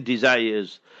 fancies and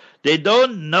desires. They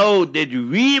don't know that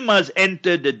we must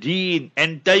enter the deen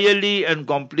entirely and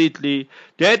completely.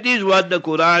 That is what the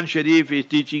Quran Sharif is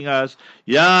teaching us.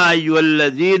 Ya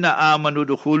ayyuhalladhina amanu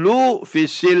dukhulu fi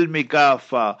silmi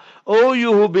kafa. O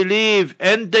you who believe,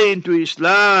 enter into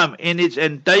Islam in its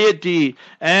entirety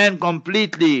and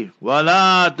completely.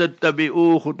 Wala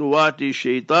tattabi'u khutuwati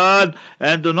shaitan,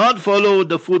 and do not follow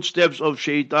the footsteps of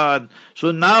shaitan.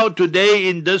 So now today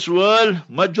in this world,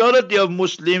 majority of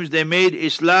Muslims, they made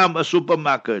Islam a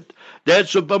supermarket. That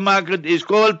supermarket is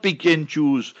called pick and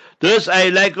choose. This I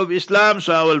like of Islam,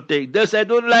 so I will take. This I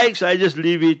don't like, so I just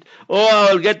leave it. Or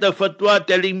I will get a fatwa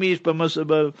telling me it's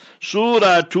permissible.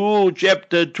 Surah 2,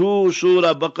 chapter 2,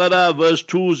 Surah Baqarah, verse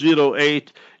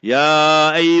 208.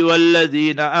 Ya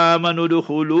ayyuhalladhina amanu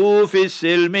dukhulu fi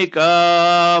silmi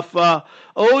kafa.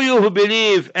 O you who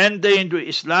believe, enter into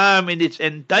Islam in its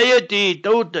entirety,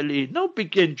 totally. No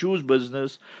pick and choose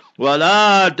business.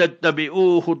 وَلَا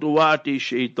تَتَّبِعُوا خُطُوَاتِ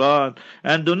الشَّيْطَانِ,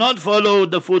 and do not follow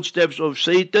the footsteps of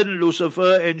Satan,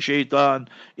 Lucifer and Shaitan.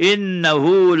 إِنَّهُ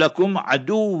لَكُمْ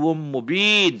عَدُوٌ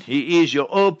مُبِينٌ. He is your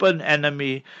open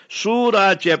enemy.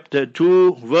 Surah chapter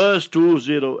 2, verse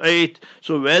 208.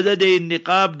 So whether they in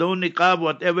niqab, no niqab,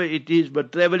 whatever it is,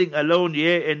 but traveling alone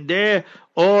here and there,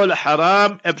 all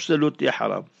haram, absolutely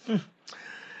haram.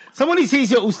 Somebody says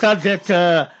here, Ustad,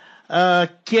 that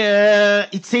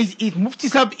It says, Mufti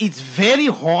Sahib, it's very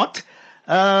hot.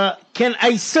 Can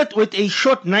I sit with a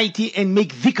short nightie and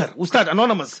make dhikr? Ustad,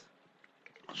 anonymous.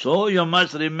 So you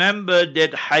must remember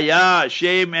that haya,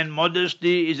 shame and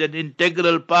modesty is an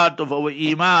integral part of our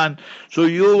iman. So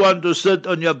you want to sit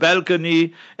on your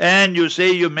balcony and you say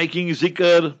you're making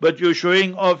zikr, but you're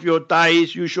showing off your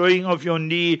thighs, you're showing off your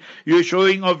knee, you're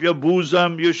showing off your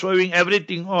bosom, you're showing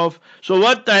everything off. So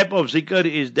what type of zikr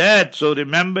is that? So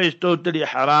remember, it's totally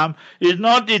haram. Is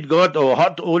not it got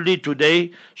hot only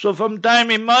today? So from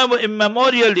time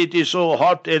immemorial it is so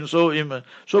hot and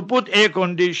so put air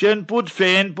condition, put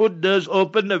fan, put this,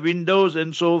 open the windows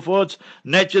and so forth.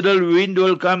 Natural wind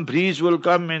will come, breeze will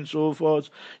come and so forth.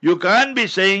 You can't be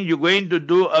saying you're going to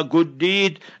do a good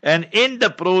deed and in the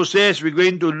process we're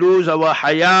going to lose our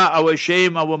haya, our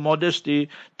shame, our modesty.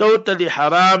 Totally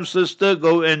haram, sister.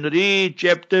 Go and read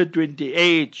chapter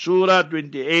 28, Surah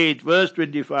 28, verse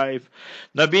 25.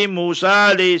 Nabi Musa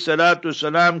alayhi salatu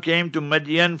salam came to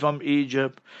Madian from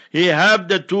Egypt. He had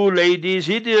the two ladies.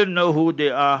 He didn't know who they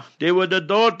are. They were the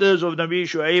daughters of Nabi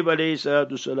Shu'aib alayhi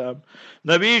salatu salam.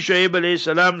 Nabi Shu'aib alayhi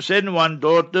salam sent one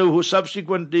daughter who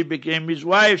subsequently became his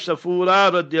wife,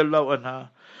 Safura radiallahu anha.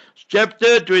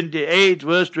 Chapter 28,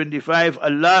 verse 25,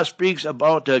 Allah speaks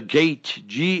about her gait,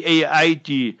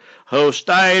 G-A-I-T, her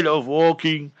style of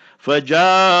walking.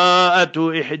 فَجَاءَتُ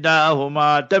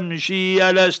إِحْدَاهُمَا تَمْشِي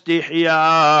عَلَى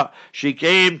اسْتِحْيَاءٍ. She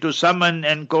came to summon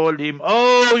and called him,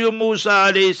 "Oh, you Musa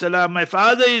alayhi salam, my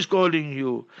father is calling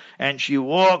you." And she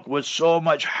walked with so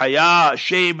much haya,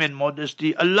 shame and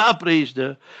modesty. Allah praised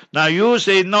her. Now you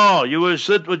say, no, you will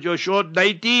sit with your short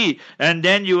nightie and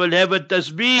then you will have a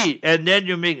tasbih and then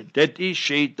you make, that is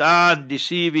shaitan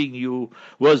deceiving you.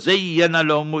 وَزَيَّنَ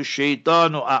لَهُمُ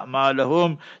الشَّيْطَانُ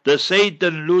أَعْمَالَهُم. The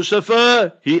Satan,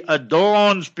 Lucifer, he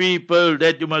adorns people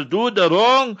that you must do the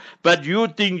wrong, but you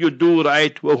think you do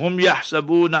right. وَهُمْ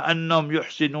يَحْسَبُونَ أَنَّهُمْ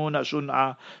يُحْسِنُونَ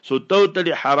صُنْعًا. So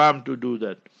totally haram to do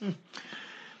that.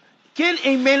 Can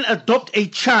a man adopt a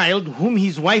child whom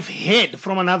his wife had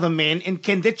from another man, and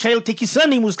can that child take his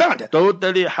surname, Ustad?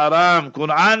 Totally haram.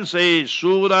 Quran says,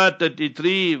 Surah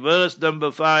 33, verse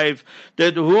number 5,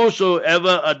 that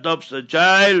whosoever adopts a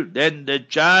child, then the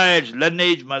child's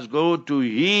lineage must go to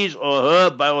his or her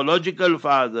biological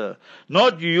father.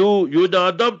 Not you, the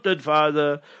adopted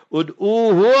father.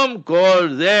 Ud'uhum, call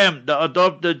them, the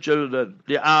adopted children,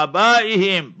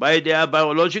 li'abaihim, by their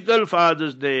biological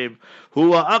father's name,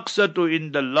 who are aqsatu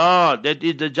in the law, that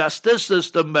is the justice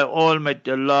system by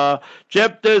Almighty Allah.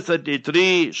 Chapter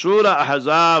 33, Surah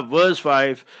Ahzab, verse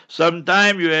 5.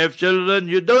 Sometime you have children,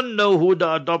 you don't know who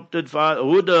the adopted father,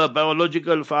 who the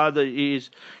biological father is.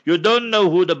 You don't know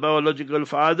who the biological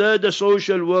father. The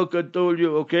social worker told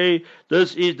you, okay,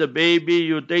 this is the baby,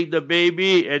 you take the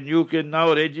baby and you can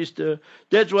now register.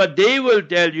 That's what they will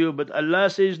tell you, but Allah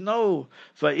says no.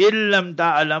 فَإِن لَمْ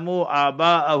تَعْلَمُوا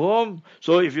آبَاءَهُمْ.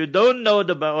 So if you don't know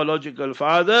the biological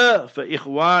father,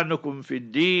 فَإِخْوَانُكُمْ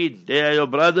فِي الدِّينِ. They are your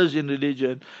brothers in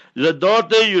religion. The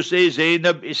daughter, you say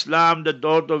Zainab, Islam, the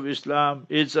daughter of Islam.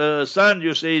 It's a son,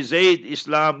 you say Zayd,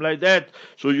 Islam, like that.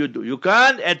 So you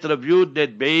can't attribute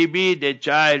that baby, that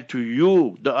child to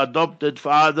you, the adopted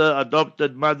father,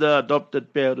 adopted mother,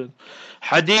 adopted parent.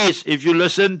 Hadith, if you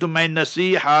listen to my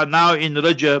nasiha now in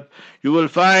Rajab, you will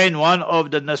find one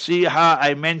of the nasiha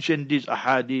I mentioned this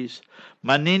ahadith.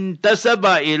 Man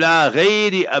intasaba ila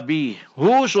ghayri abi.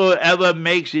 Whosoever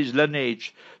makes his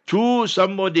lineage to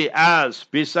somebody else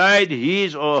beside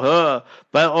his or her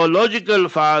biological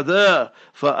father,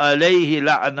 فَعَلَيْهِ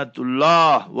لَعْنَةُ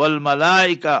اللَّهِ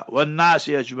وَالْمَلَائِكَةِ وَالنَّاسِ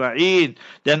أَجْمَعِينَ.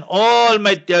 Then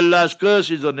Almighty Allah's curse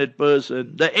is on that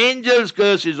person, the angels'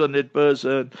 curse is on that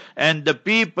person, and the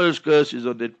people's curse is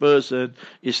on that person.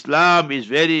 Islam is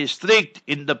very strict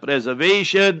in the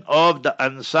preservation of the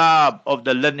ansab, of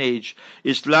the lineage.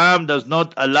 Islam does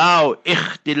not allow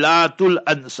ikhtilatul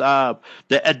ansab,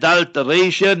 the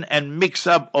adulteration and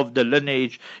mix-up of the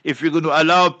lineage. If you're going to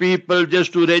allow people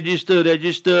just to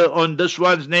register on this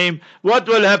one's name, what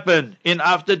will happen? In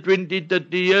after 20,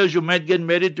 30 years, you might get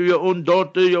married to your own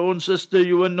daughter, your own sister,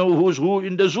 you won't know who's who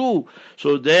in the zoo.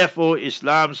 So therefore,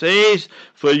 Islam says,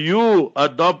 for you,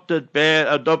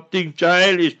 adopting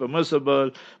child is permissible,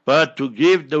 but to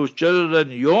give those children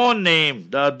your name,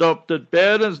 the adopted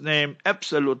parent's name,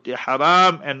 absolutely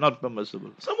haram and not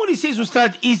permissible. Somebody says,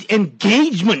 Ustad, is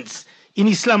engagements in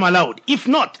Islam allowed? If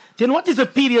not, then what is a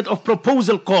period of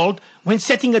proposal called when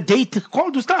setting a date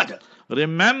called, Ustad?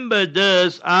 Remember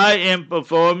this, I am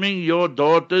performing your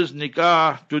daughter's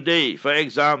nikah today, for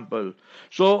example.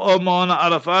 So Maulana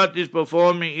Arafat is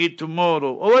performing it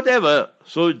tomorrow, or whatever.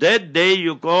 So that day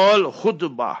you call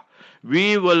khutbah.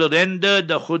 we will render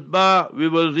the khutbah, we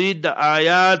will read the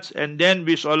ayats, and then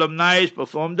we solemnize,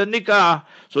 perform the nikah.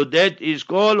 So that is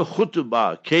called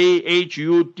khutbah,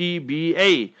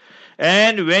 Khutba.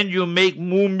 And when you make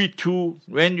mumitu,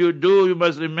 when you do, you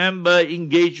must remember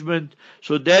engagement.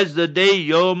 So that's the day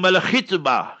Yawm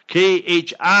al-Khitbah,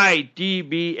 Khitba,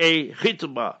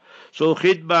 khitbah. So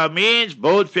khitbah means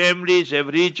both families have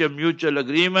reached a mutual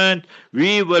agreement.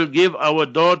 We will give our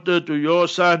daughter to your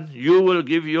son, you will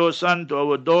give your son to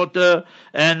our daughter,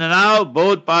 and now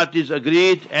both parties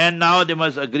agreed, and now they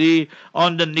must agree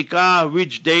on the nikah,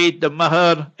 which date, the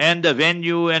mahar, and the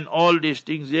venue, and all these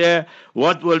things there.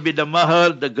 What will be the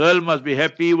mahar? The girl must be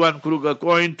happy, 1 kruga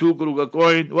coin, 2 kruga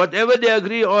coin, whatever they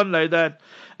agree on like that.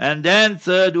 And then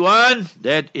third one,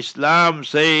 that Islam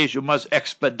says you must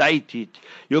expedite it.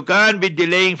 You can't be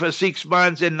delaying for 6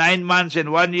 months and 9 months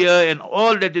and 1 year, and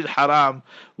all that is haram.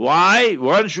 Why?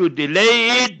 Once you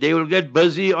delay it, they will get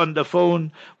busy on the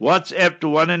phone, WhatsApp to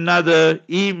one another,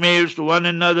 emails to one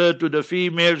another, to the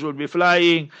females will be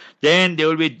flying. Then they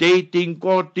will be dating,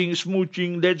 courting,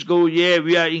 smooching. Let's go, yeah,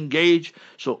 we are engaged.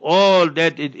 So all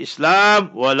that in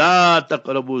Islam, wala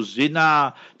taqrabu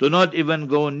zina. Do not even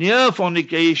go near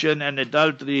fornication and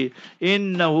adultery.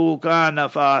 Innahu kana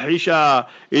fahisha.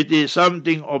 It is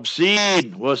something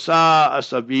obscene. Wasa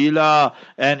asabila.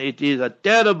 And it is a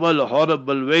terrible,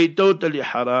 horrible way, totally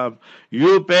haram.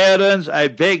 You parents, I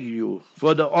beg you,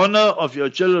 for the honor of your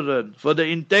children, for the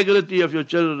integrity of your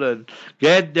children,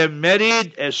 get them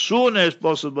married as soon as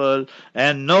possible,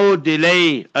 and no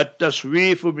delay.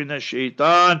 At-tasweefu min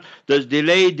ash-shaytan. This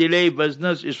delay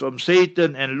business is from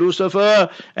Satan and Lucifer,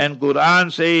 and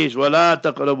Quran says, wala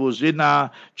taqrabu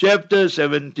zina, chapter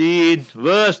 17,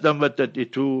 verse number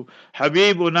 32.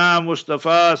 Habibuna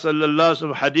Mustafa sallallahu alaihi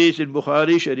wasallam, hadith in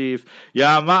Bukhari Sharif,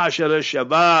 Ya ma'ashar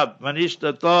al-shabab, man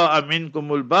istata'a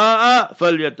minkumul ba'a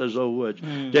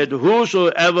falyatazawwaj. That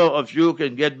whosoever of you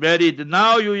can get married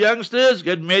now, you youngsters,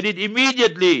 get married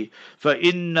immediately.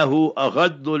 فَإِنَّهُ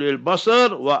أَغَدُّ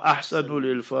لِلْبَصَرِ وَأَحْسَنُ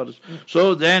لِلْفَرْجِ.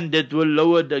 So then that will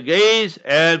lower the gaze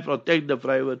and protect the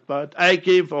private part. I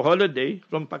came for holiday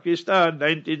from Pakistan,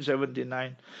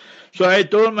 1979. So I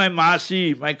told my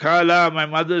Masi, my Khala, my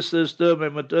mother's sister, my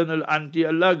maternal auntie,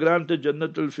 Allah granted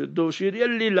Jannatul Firdaus. She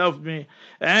really loved me.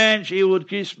 And she would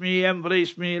kiss me,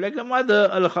 embrace me, like a mother,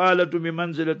 Al-Khala to be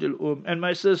manzilatul And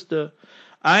my sister,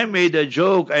 I made a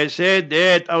joke. I said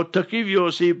that our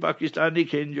takivyo si Pakistani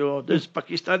kenjo. This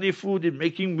Pakistani food is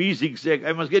making me zigzag.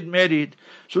 I must get married.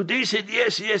 So they said,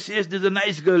 yes, there's a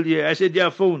nice girl here. I said, yeah,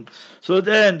 phone. So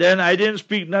then I didn't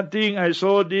speak nothing. I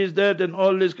saw this, that, and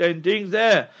all these kind of things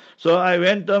there. So I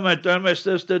went home, I told my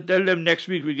sister, tell them next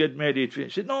week we get married. She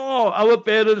said, no, our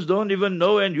parents don't even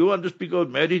know, and you want to speak about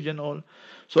marriage and all.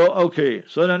 So, okay.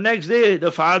 So the next day,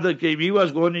 the father came. He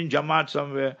was going in Jamaat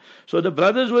somewhere. So the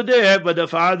brothers were there, but the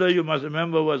father, you must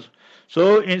remember, was...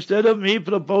 So instead of me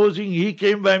proposing, he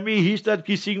came by me, he started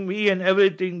kissing me and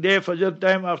everything there, Fajr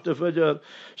time after Fajr.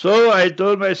 So I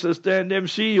told my sister and them,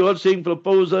 see, you're saying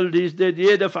proposal, this, that.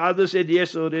 Yeah, the father said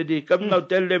yes already. Come now,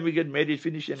 tell them we get married,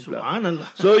 finish and club.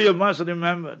 So you must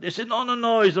remember. They said,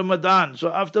 no, it's Ramadan.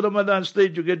 So after Ramadan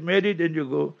straight, you get married and you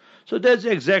go. So that's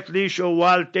exactly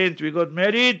Shawwal 10th. We got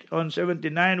married on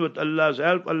 79 with Allah's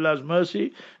help, Allah's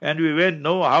mercy. And we went,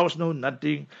 no house, no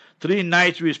nothing. 3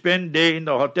 nights we spent there in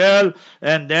the hotel,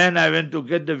 and then I went to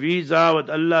get the visa with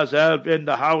Allah's help and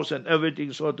the house and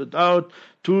everything sorted out.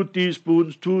 2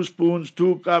 teaspoons, 2 spoons,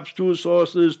 2 cups, 2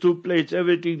 saucers, 2 plates,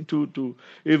 everything 2.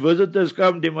 If visitors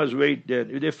come, they must wait then.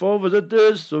 If there are 4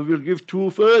 visitors, so we'll give 2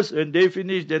 first, and they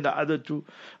finish, then the other 2.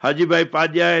 Haji Bhai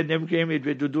Padya and them came, it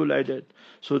way to do like that.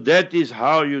 So that is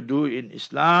how you do in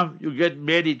Islam. You get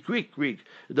married quick.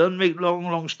 Don't make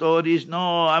long stories.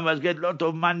 No, I must get a lot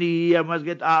of money. I must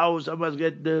get a house. I must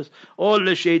get this. All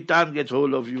the shaitan gets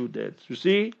hold of you then. You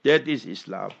see, that is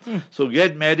Islam. So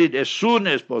get married as soon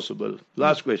as possible.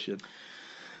 Last question.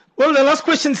 Well, the last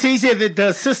question says here that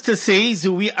the sister says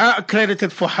we are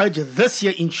accredited for Hajj this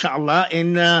year, inshallah,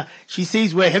 and she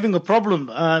says we're having a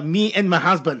problem, me and my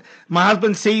husband. My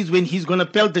husband says when he's going to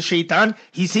pelt the shaitan,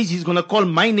 he says he's going to call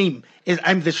my name as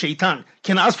I'm the shaitan.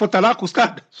 Can I ask for talaq,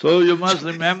 Ustad? So you must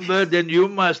remember, then you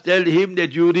must tell him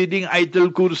that you're reading Ayatul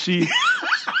Kursi.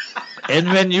 And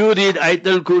when you read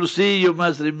Ayatul Kursi, you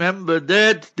must remember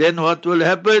that. Then what will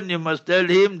happen? You must tell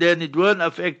him, then it won't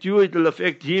affect you, it will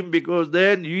affect him, because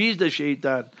then he is the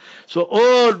shaitan. So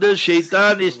all the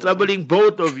shaitan is troubling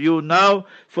both of you now.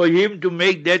 For him to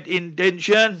make that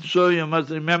intention, so you must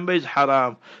remember it's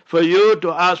haram. For you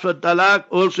to ask for talaq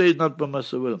also is not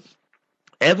permissible.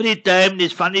 Every time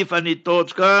these funny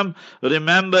thoughts come,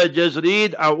 remember, just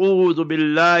read A'udhu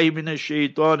Billahi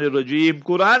Minash Shaitanir Rajim.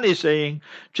 Quran is saying,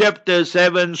 chapter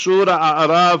 7, Surah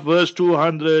A'raf, verse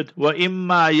 200, Wa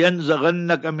imma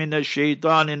yanzaghannaka minash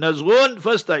shaitani nazghun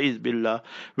fasta'iz billah.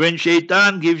 When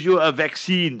shaitan gives you a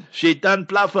vaccine, shaitan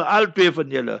plaffer alpe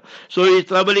van julle. So he's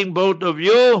troubling both of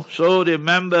you. So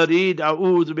remember, read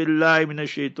A'udhu Billahi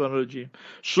Minash Shaitanir Rajim.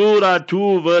 Surah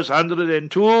 2, verse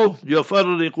 102,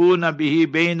 Yufarriquna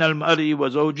bihi bain al-mar'i wa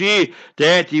zawji,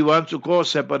 that he wants to cause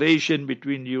separation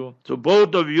between you. So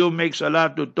both of you make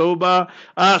salatu tawbah,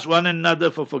 ask one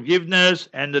another for forgiveness,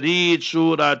 and read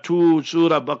Surah 2,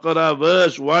 Surah Baqarah,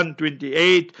 verse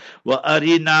 128, wa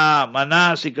arina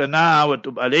manasikana wa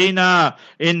tub alayna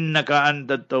innaka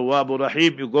antat tawwabur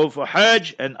rahim. You go for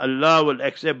Hajj and Allah will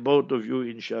accept both of you,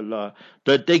 inshallah.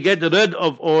 That they get rid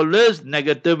of all this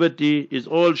negativity is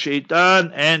all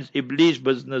shaitan and Iblis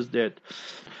business that.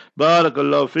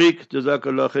 Barakallahu feek,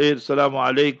 Jazakallah khair, Assalamu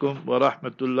alaikum wa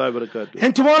rahmatullahi wa barakatuh.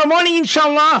 And tomorrow morning,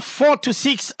 inshallah, 4 to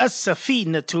 6,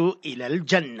 As-Safinatu ila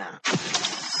al-Jannah.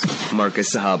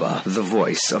 Marcus Sahaba, the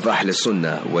voice of Ahl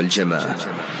Sunnah wal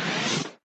Jama'ah.